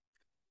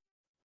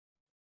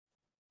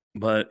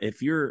 But I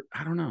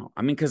don't know.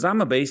 Because I'm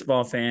a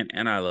baseball fan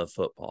and I love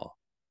football.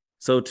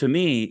 So to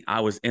me, I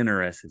was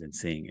interested in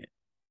seeing it.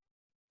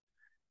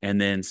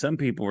 And then some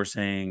people were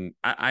saying,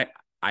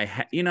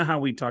 you know how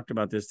we talked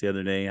about this the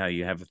other day, how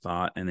you have a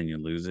thought and then you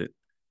lose it?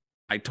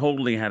 I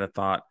totally had a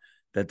thought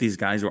that these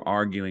guys were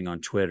arguing on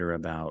Twitter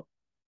about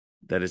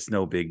that it's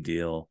no big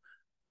deal.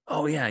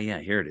 Oh, yeah,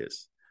 here it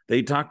is.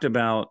 They talked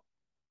about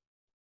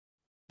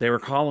they were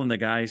calling the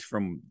guys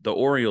from the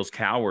Orioles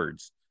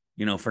cowards,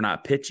 for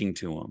not pitching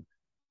to them.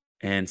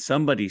 And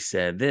somebody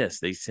said this.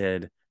 They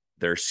said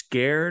they're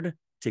scared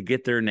to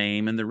get their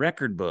name in the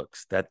record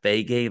books that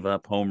they gave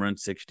up home run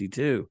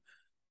 62.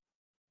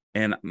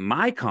 And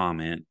my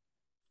comment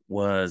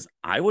was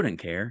I wouldn't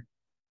care.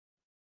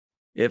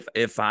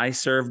 If I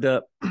served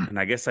up, and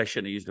I guess I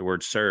shouldn't have used the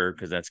word serve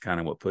because that's kind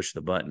of what pushed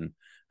the button.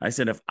 I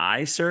said, if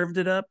I served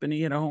it up and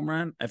he hit a home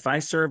run, if I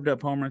served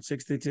up home run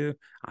 62,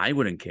 I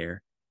wouldn't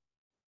care.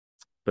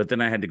 But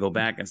then I had to go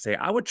back and say,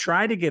 I would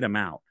try to get him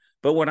out.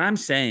 But what I'm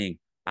saying,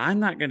 I'm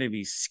not going to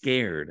be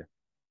scared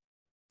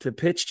to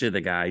pitch to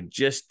the guy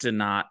just to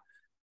not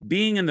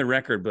being in the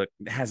record book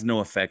has no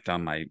effect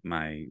on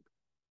my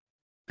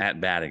at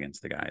bat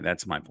against the guy.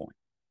 That's my point.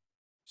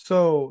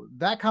 So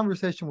that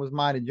conversation was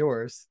mine and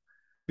yours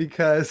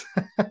because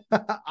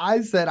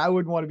I said I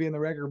wouldn't want to be in the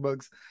record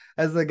books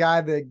as the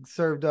guy that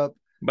served up.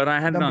 But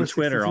I had it on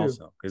Twitter 62.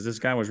 also because this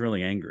guy was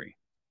really angry.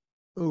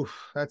 Oof,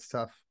 that's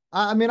tough.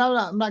 I mean,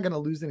 I'm not going to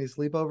lose any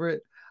sleep over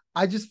it.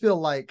 I just feel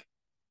like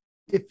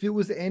if it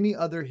was any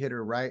other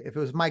hitter, right? If it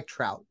was Mike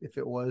Trout, if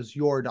it was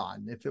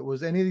Jordan, if it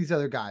was any of these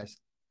other guys,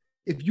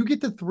 if you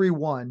get to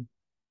 3-1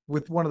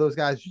 with one of those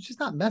guys, you're just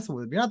not messing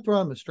with him. You're not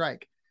throwing him a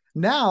strike.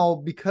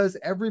 Now, because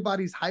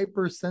everybody's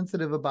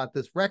hypersensitive about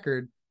this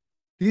record,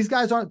 these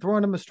guys aren't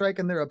throwing him a strike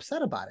and they're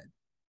upset about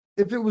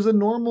it. If it was a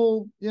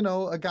normal,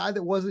 a guy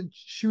that wasn't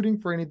shooting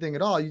for anything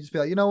at all, you just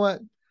feel like, you know what?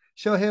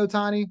 Shohei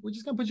Ohtani, we're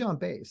just going to put you on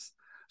base.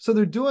 So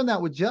they're doing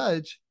that with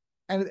Judge.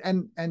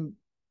 And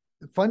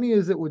funny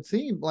as it would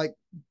seem, like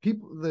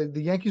the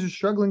Yankees are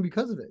struggling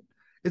because of it.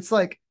 It's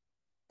like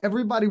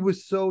everybody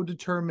was so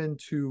determined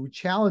to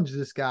challenge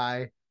this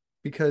guy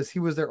because he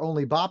was their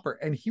only bopper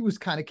and he was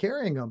kind of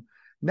carrying them.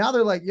 Now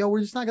they're like, yo,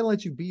 we're just not going to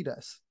let you beat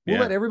us. We'll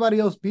let everybody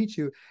else beat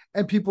you.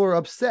 And people are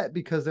upset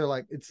because they're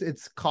like,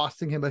 it's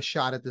costing him a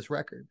shot at this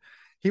record.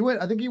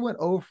 I think he went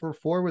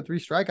 0-for-4 with 3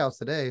 strikeouts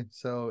today.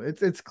 So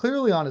it's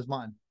clearly on his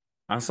mind.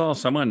 I saw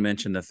someone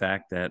mention the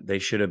fact that they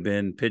should have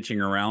been pitching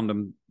around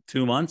him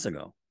 2 months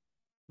ago.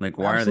 Like,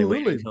 why are they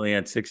waiting until he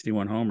had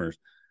 61 homers?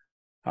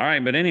 All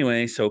right. But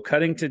anyway, so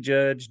cutting to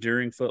Judge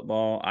during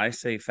football, I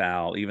say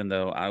foul, even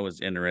though I was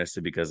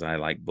interested because I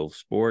like both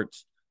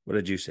sports. What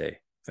did you say?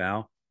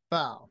 Foul?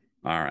 Foul.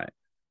 All right.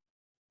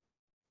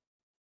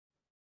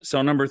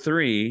 So number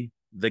 3,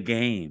 the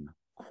game.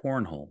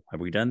 Cornhole. Have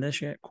we done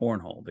this yet?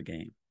 Cornhole, the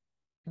game.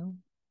 No.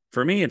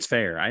 For me, it's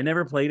fair. I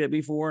never played it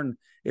before, and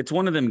it's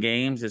one of them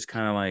games. It's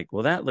kind of like,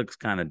 well, that looks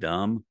kind of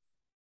dumb.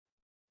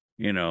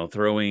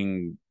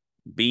 Throwing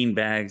bean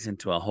bags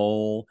into a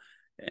hole.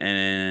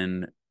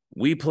 And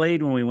we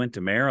played when we went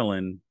to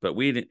Maryland, but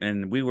we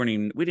didn't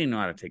know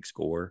how to take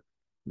score.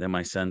 Then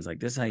my son's like,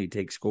 this is how you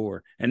take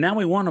score. And now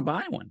we want to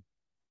buy one.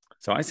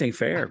 So I say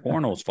fair.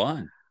 Cornhole's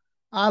fun.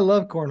 I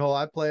love cornhole.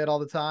 I play it all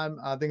the time.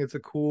 I think it's a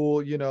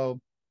cool,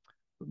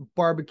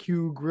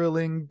 barbecue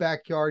grilling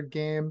backyard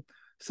game.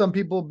 Some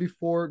people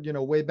before,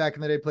 way back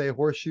in the day play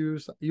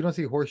horseshoes. You don't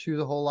see horseshoes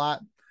a whole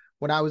lot.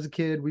 When I was a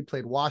kid, we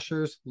played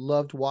washers,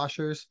 loved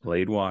washers.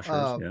 Played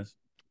washers, yes.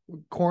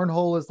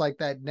 Cornhole is like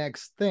that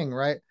next thing,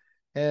 right?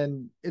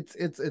 And it's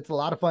a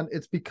lot of fun.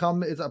 It's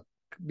become a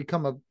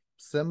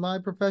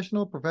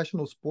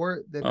professional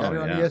sport. They've got it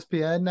on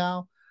ESPN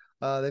now.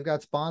 They've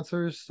got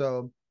sponsors,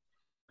 so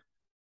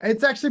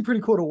it's actually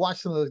pretty cool to watch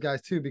some of those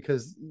guys too,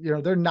 because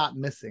they're not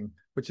missing,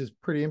 which is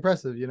pretty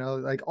impressive.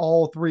 Like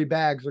all 3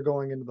 bags are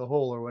going into the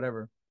hole or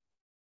whatever.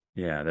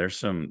 Yeah, there's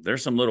some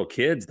little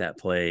kids that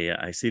play.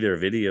 I see their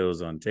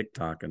videos on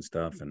TikTok and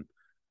stuff, and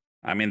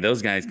I mean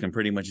those guys can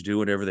pretty much do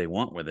whatever they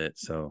want with it.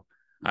 So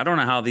I don't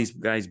know how these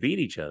guys beat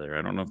each other.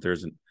 I don't know if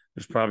there's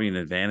probably an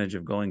advantage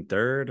of going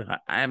third.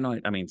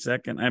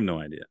 Second. I have no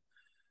idea.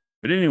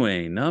 But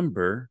anyway,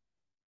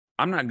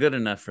 I'm not good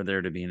enough for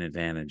there to be an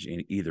advantage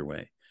in either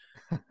way.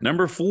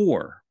 Number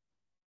 4,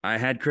 I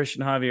had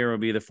Christian Javier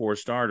be the 4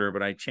 starter,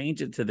 but I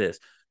changed it to this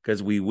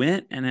because we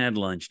went and had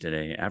lunch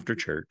today after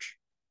church,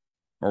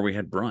 or we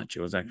had brunch.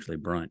 It was actually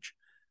brunch.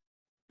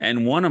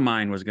 And one of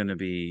mine was going to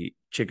be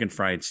chicken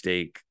fried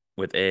steak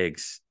with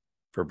eggs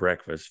for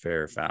breakfast,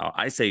 fair or foul.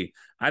 I say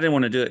I didn't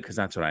want to do it because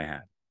that's what I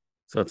had.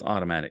 So it's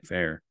automatic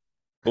fair.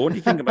 But what do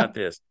you think about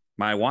this?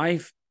 My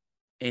wife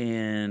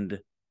and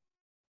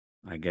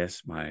I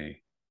guess my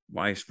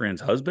wife's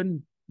friend's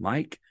husband,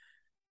 Mike,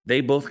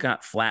 they both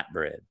got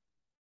flatbread.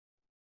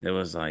 It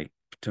was like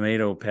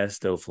tomato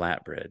pesto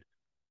flatbread.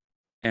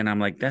 And I'm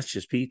like, that's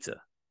just pizza.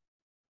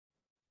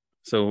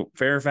 So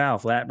fair or foul,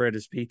 flatbread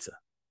is pizza.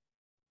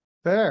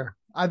 Fair.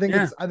 I think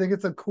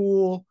it's a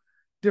cool,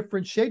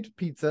 different shaped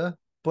pizza,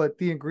 but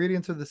the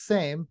ingredients are the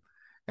same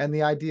and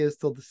the idea is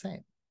still the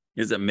same.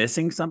 Is it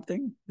missing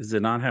something? Does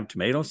it not have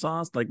tomato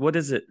sauce? Like, what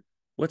is it?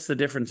 What's the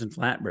difference in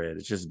flatbread?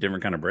 It's just a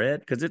different kind of bread?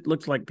 Because it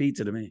looks like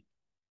pizza to me.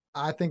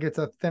 I think it's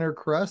a thinner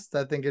crust.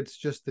 I think it's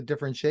just a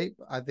different shape.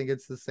 I think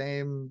it's the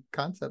same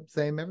concept,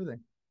 same everything.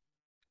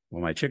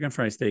 Well, my chicken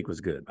fried steak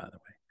was good, by the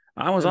way.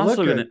 I was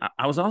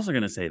also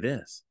gonna say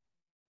this.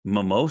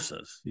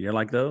 Mimosas. You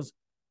like those?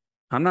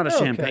 I'm not a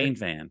champagne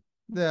fan.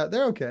 Yeah,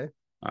 they're okay.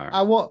 All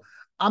right.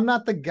 I'm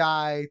not the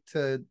guy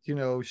to,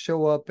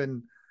 show up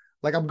and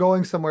like I'm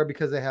going somewhere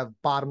because they have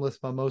bottomless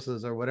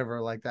mimosas or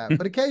whatever like that.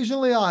 But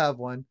occasionally I'll have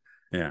one.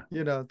 Yeah.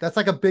 That's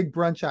like a big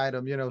brunch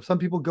item. Some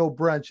people go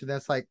brunch and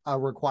that's like a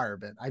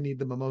requirement. I need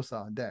the mimosa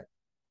on deck.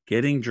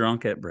 Getting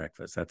drunk at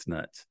breakfast. That's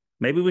nuts.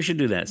 Maybe we should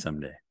do that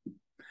someday.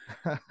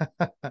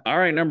 All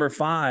right. Number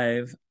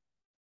 5.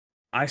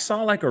 I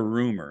saw like a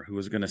rumor who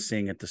was going to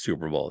sing at the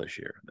Super Bowl this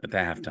year at the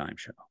halftime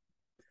show.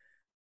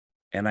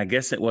 And I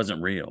guess it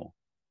wasn't real.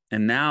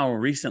 And now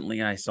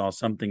recently I saw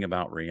something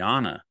about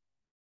Rihanna.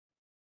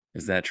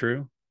 Is that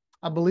true?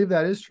 I believe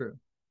that is true.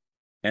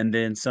 And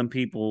then some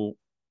people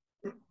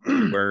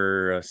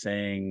were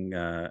saying,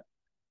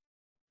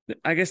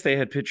 I guess they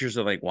had pictures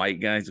of like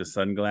white guys with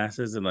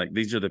sunglasses, and like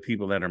these are the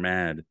people that are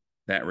mad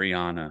that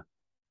Rihanna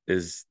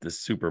is the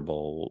Super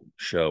Bowl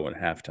show at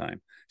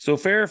halftime. So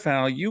fair or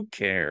foul, you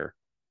care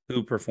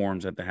who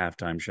performs at the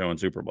halftime show in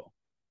Super Bowl.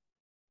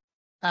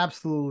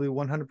 Absolutely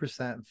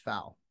 100%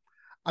 foul.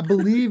 I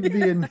believe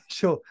the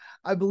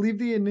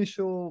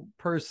initial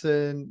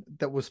person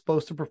that was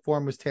supposed to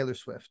perform was Taylor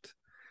Swift.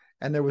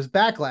 And there was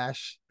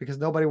backlash because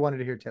nobody wanted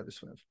to hear Taylor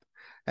Swift.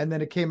 And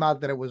then it came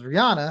out that it was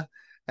Rihanna.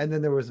 And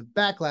then there was a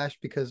backlash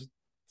because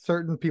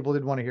certain people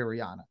didn't want to hear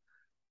Rihanna.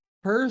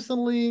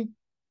 Personally,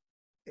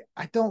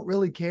 I don't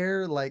really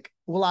care. Like,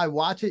 will I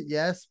watch it?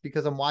 Yes,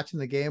 because I'm watching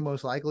the game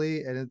most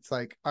likely. And it's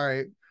like, all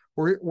right,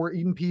 we're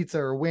eating pizza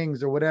or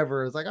wings or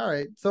whatever. It's like, all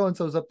right,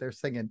 so-and-so's up there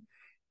singing.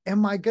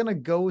 Am I gonna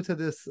go to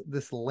this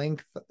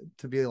length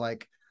to be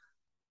like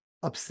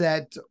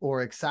upset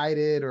or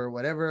excited or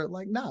whatever?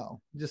 Like,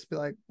 no, just be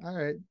like, all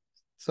right,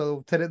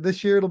 so today,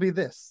 this year it'll be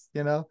this,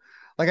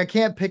 like I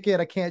can't pick it,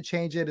 I can't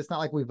change it. It's not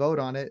like we vote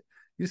on it.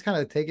 You just kind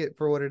of take it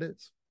for what it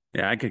is.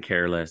 Yeah, I could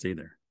care less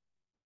either.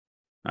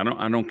 I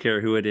don't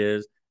care who it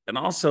is. And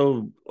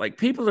also, like,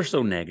 people are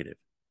so negative.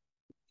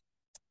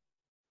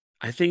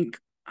 I think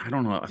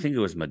it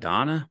was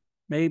Madonna,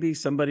 maybe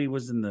somebody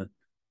was in the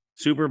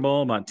Super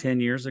Bowl about 10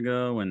 years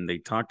ago and they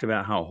talked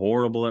about how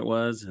horrible it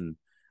was. And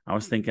I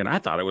was thinking, I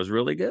thought it was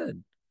really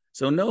good.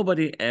 So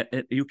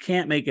you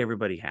can't make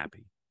everybody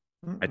happy.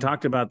 I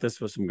talked about this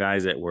with some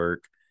guys at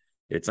work.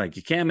 It's like,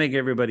 you can't make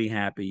everybody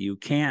happy. You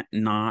can't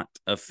not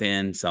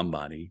offend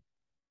somebody.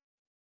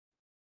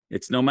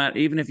 It's no matter,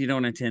 even if you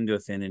don't intend to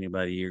offend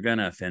anybody, you're going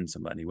to offend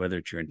somebody, whether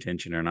it's your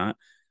intention or not.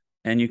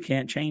 And you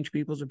can't change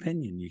people's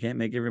opinion. You can't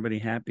make everybody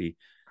happy.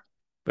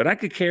 But I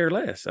could care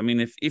less. I mean,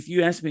 if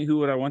you ask me who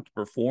would I want to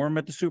perform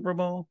at the Super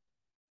Bowl,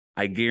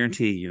 I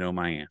guarantee you know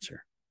my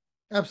answer.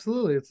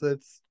 Absolutely.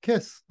 It's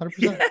Kiss, 100%.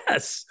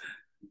 Yes,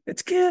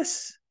 it's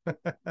Kiss.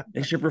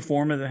 They should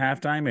perform at the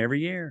halftime every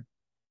year.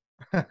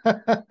 And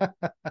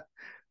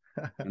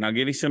I'll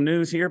give you some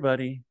news here,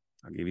 buddy.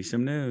 I'll give you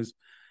some news.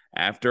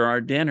 After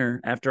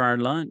our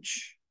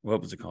lunch,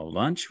 what was it called?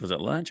 Lunch? Was it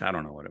lunch? I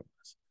don't know what it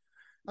was.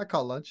 I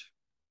call lunch.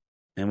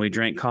 And we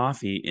drank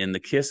coffee in the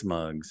Kiss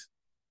mugs.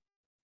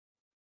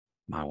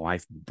 My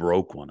wife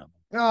broke one of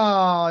them.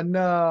 Oh,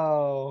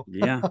 no.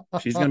 Yeah,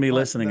 she's going to be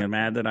listening and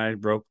mad that I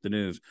broke the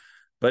news.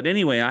 But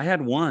anyway, I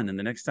had one, and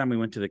the next time we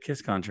went to the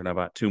Kiss concert, I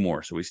bought two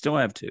more. So we still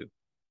have two.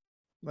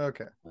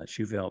 Okay. But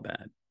you felt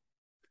bad.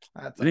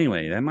 But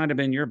anyway, that might have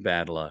been your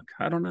bad luck.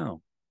 I don't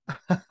know.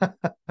 I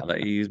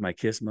let you use my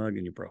Kiss mug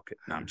and you broke it.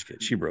 No, I'm just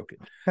kidding. She broke it.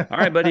 All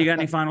right, buddy, you got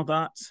any final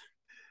thoughts?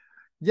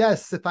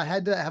 Yes, if I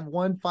had to have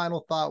one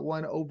final thought,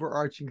 one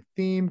overarching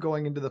theme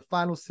going into the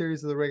final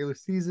series of the regular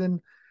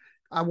season,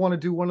 I want to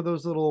do one of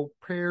those little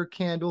prayer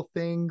candle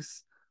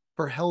things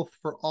for health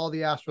for all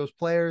the Astros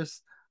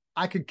players.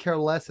 I could care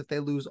less if they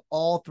lose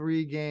all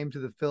 3 games to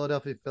the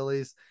Philadelphia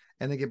Phillies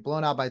and they get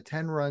blown out by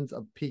 10 runs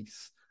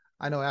apiece.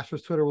 I know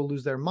Astros Twitter will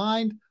lose their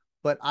mind,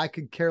 but I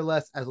could care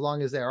less as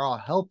long as they're all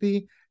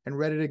healthy and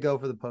ready to go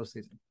for the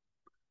postseason.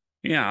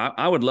 Yeah,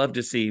 I would love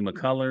to see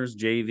McCullers,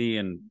 JV,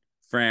 and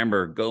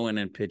Framber go in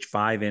and pitch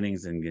 5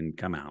 innings and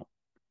come out.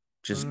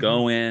 Just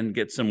go in,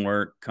 get some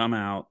work, come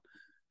out.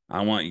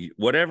 I want you,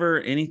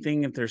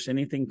 if there's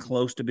anything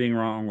close to being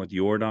wrong with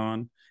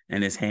Yordan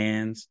and his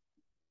hands,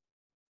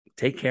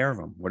 take care of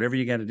them, whatever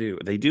you got to do.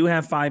 They do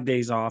have 5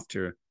 days off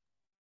to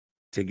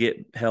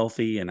get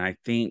healthy. And I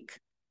think,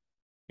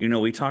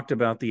 we talked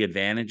about the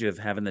advantage of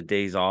having the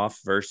days off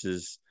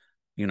versus,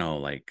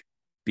 like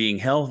being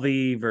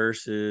healthy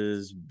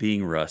versus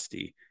being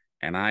rusty.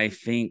 And I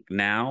think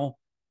now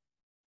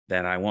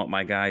that I want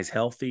my guys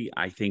healthy,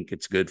 I think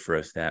it's good for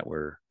us that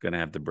we're going to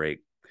have the break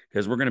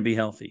because we're going to be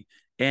healthy.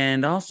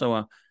 And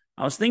also,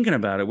 I was thinking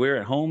about it. We're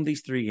at home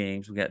these 3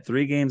 games. We got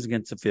 3 games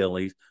against the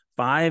Phillies,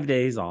 5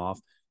 days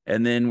off,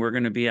 and then we're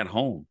going to be at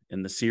home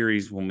in the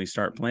series when we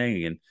start playing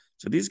again.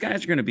 So these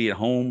guys are going to be at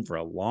home for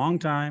a long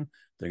time.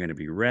 They're going to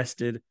be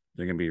rested.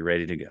 They're going to be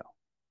ready to go.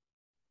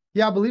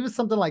 Yeah, I believe it's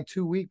something like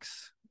 2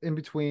 weeks in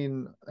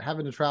between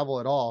having to travel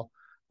at all,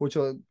 which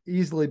will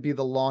easily be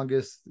the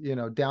longest,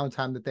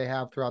 downtime that they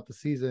have throughout the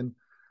season.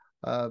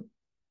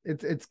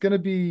 It's going to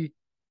be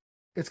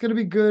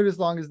good as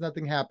long as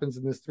nothing happens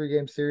in this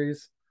 3-game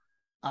series.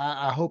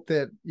 I hope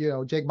that,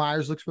 Jake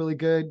Myers looks really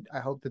good. I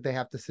hope that they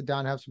have to sit down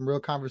and have some real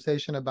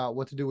conversation about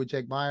what to do with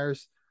Jake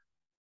Myers.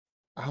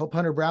 I hope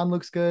Hunter Brown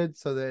looks good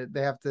so that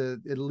they have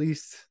to at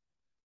least,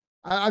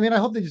 I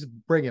hope they just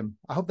bring him.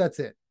 I hope that's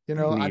it.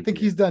 I think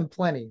he's done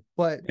plenty,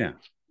 but yeah,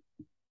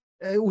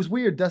 it was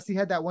weird. Dusty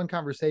had that one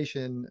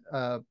conversation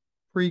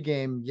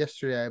pre-game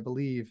yesterday, I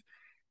believe.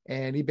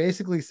 And he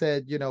basically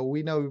said,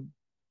 we know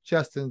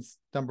Justin's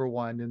number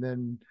 1, and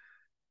then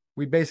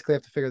we basically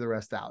have to figure the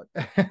rest out.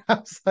 I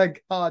was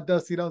like, oh,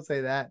 Dusty, don't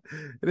say that.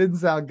 It didn't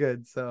sound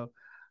good. So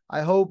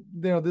I hope,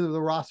 the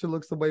roster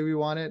looks the way we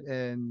want it.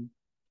 And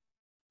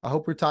I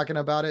hope we're talking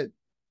about it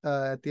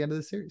at the end of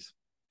the series.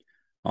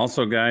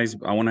 Also, guys,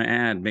 I want to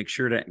add, make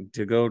sure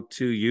to go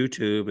to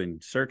YouTube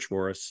and search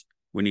for us.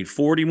 We need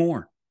 40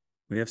 more.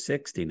 We have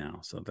 60 now,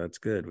 so that's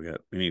good.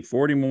 We need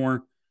 40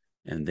 more,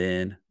 and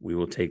then we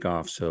will take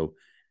off. So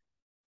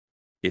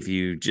if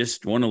you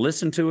just want to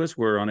listen to us,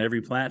 we're on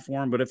every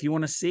platform. But if you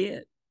want to see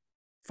it,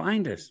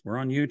 find us. We're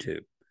on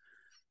YouTube.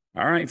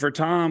 All right, for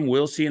Tom,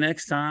 we'll see you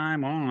next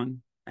time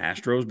on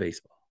Astros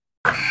Baseball.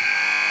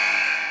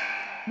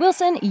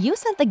 Wilson, you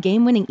sent the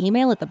game-winning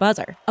email at the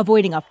buzzer,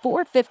 avoiding a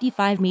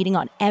 4:55 meeting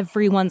on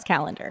everyone's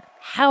calendar.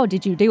 How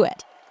did you do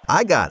it?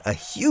 I got a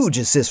huge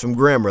assist from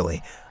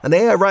Grammarly, an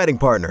AI writing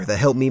partner that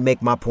helped me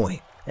make my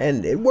point.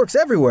 And it works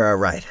everywhere I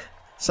write.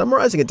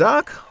 Summarizing a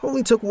doc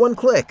only took one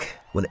click.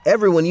 When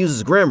everyone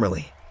uses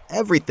Grammarly,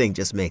 everything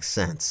just makes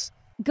sense.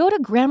 Go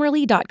to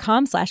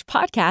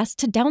Grammarly.com/podcast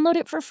to download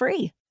it for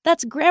free.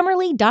 That's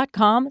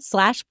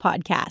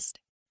Grammarly.com/podcast.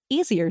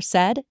 Easier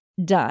said,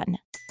 done.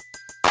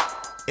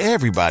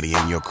 Everybody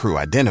in your crew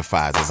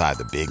identifies as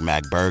either Big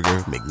Mac Burger,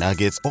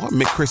 McNuggets, or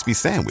McCrispy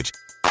Sandwich.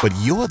 But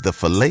you're the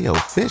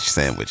Filet-O-Fish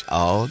Sandwich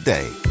all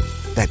day.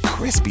 That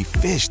crispy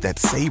fish, that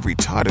savory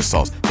tartar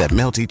sauce, that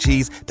melty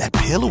cheese, that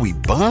pillowy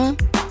bun.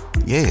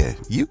 Yeah,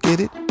 you get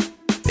it.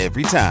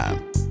 Every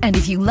time. And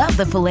if you love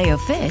the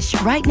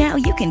Filet-O-Fish, right now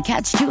you can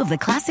catch 2 of the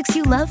classics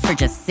you love for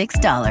just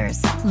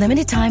 $6.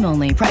 Limited time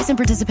only. Price and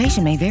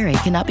participation may vary.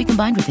 Cannot be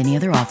combined with any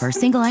other offer.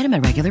 Single item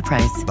at regular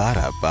price.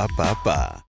 Ba-da-ba-ba-ba.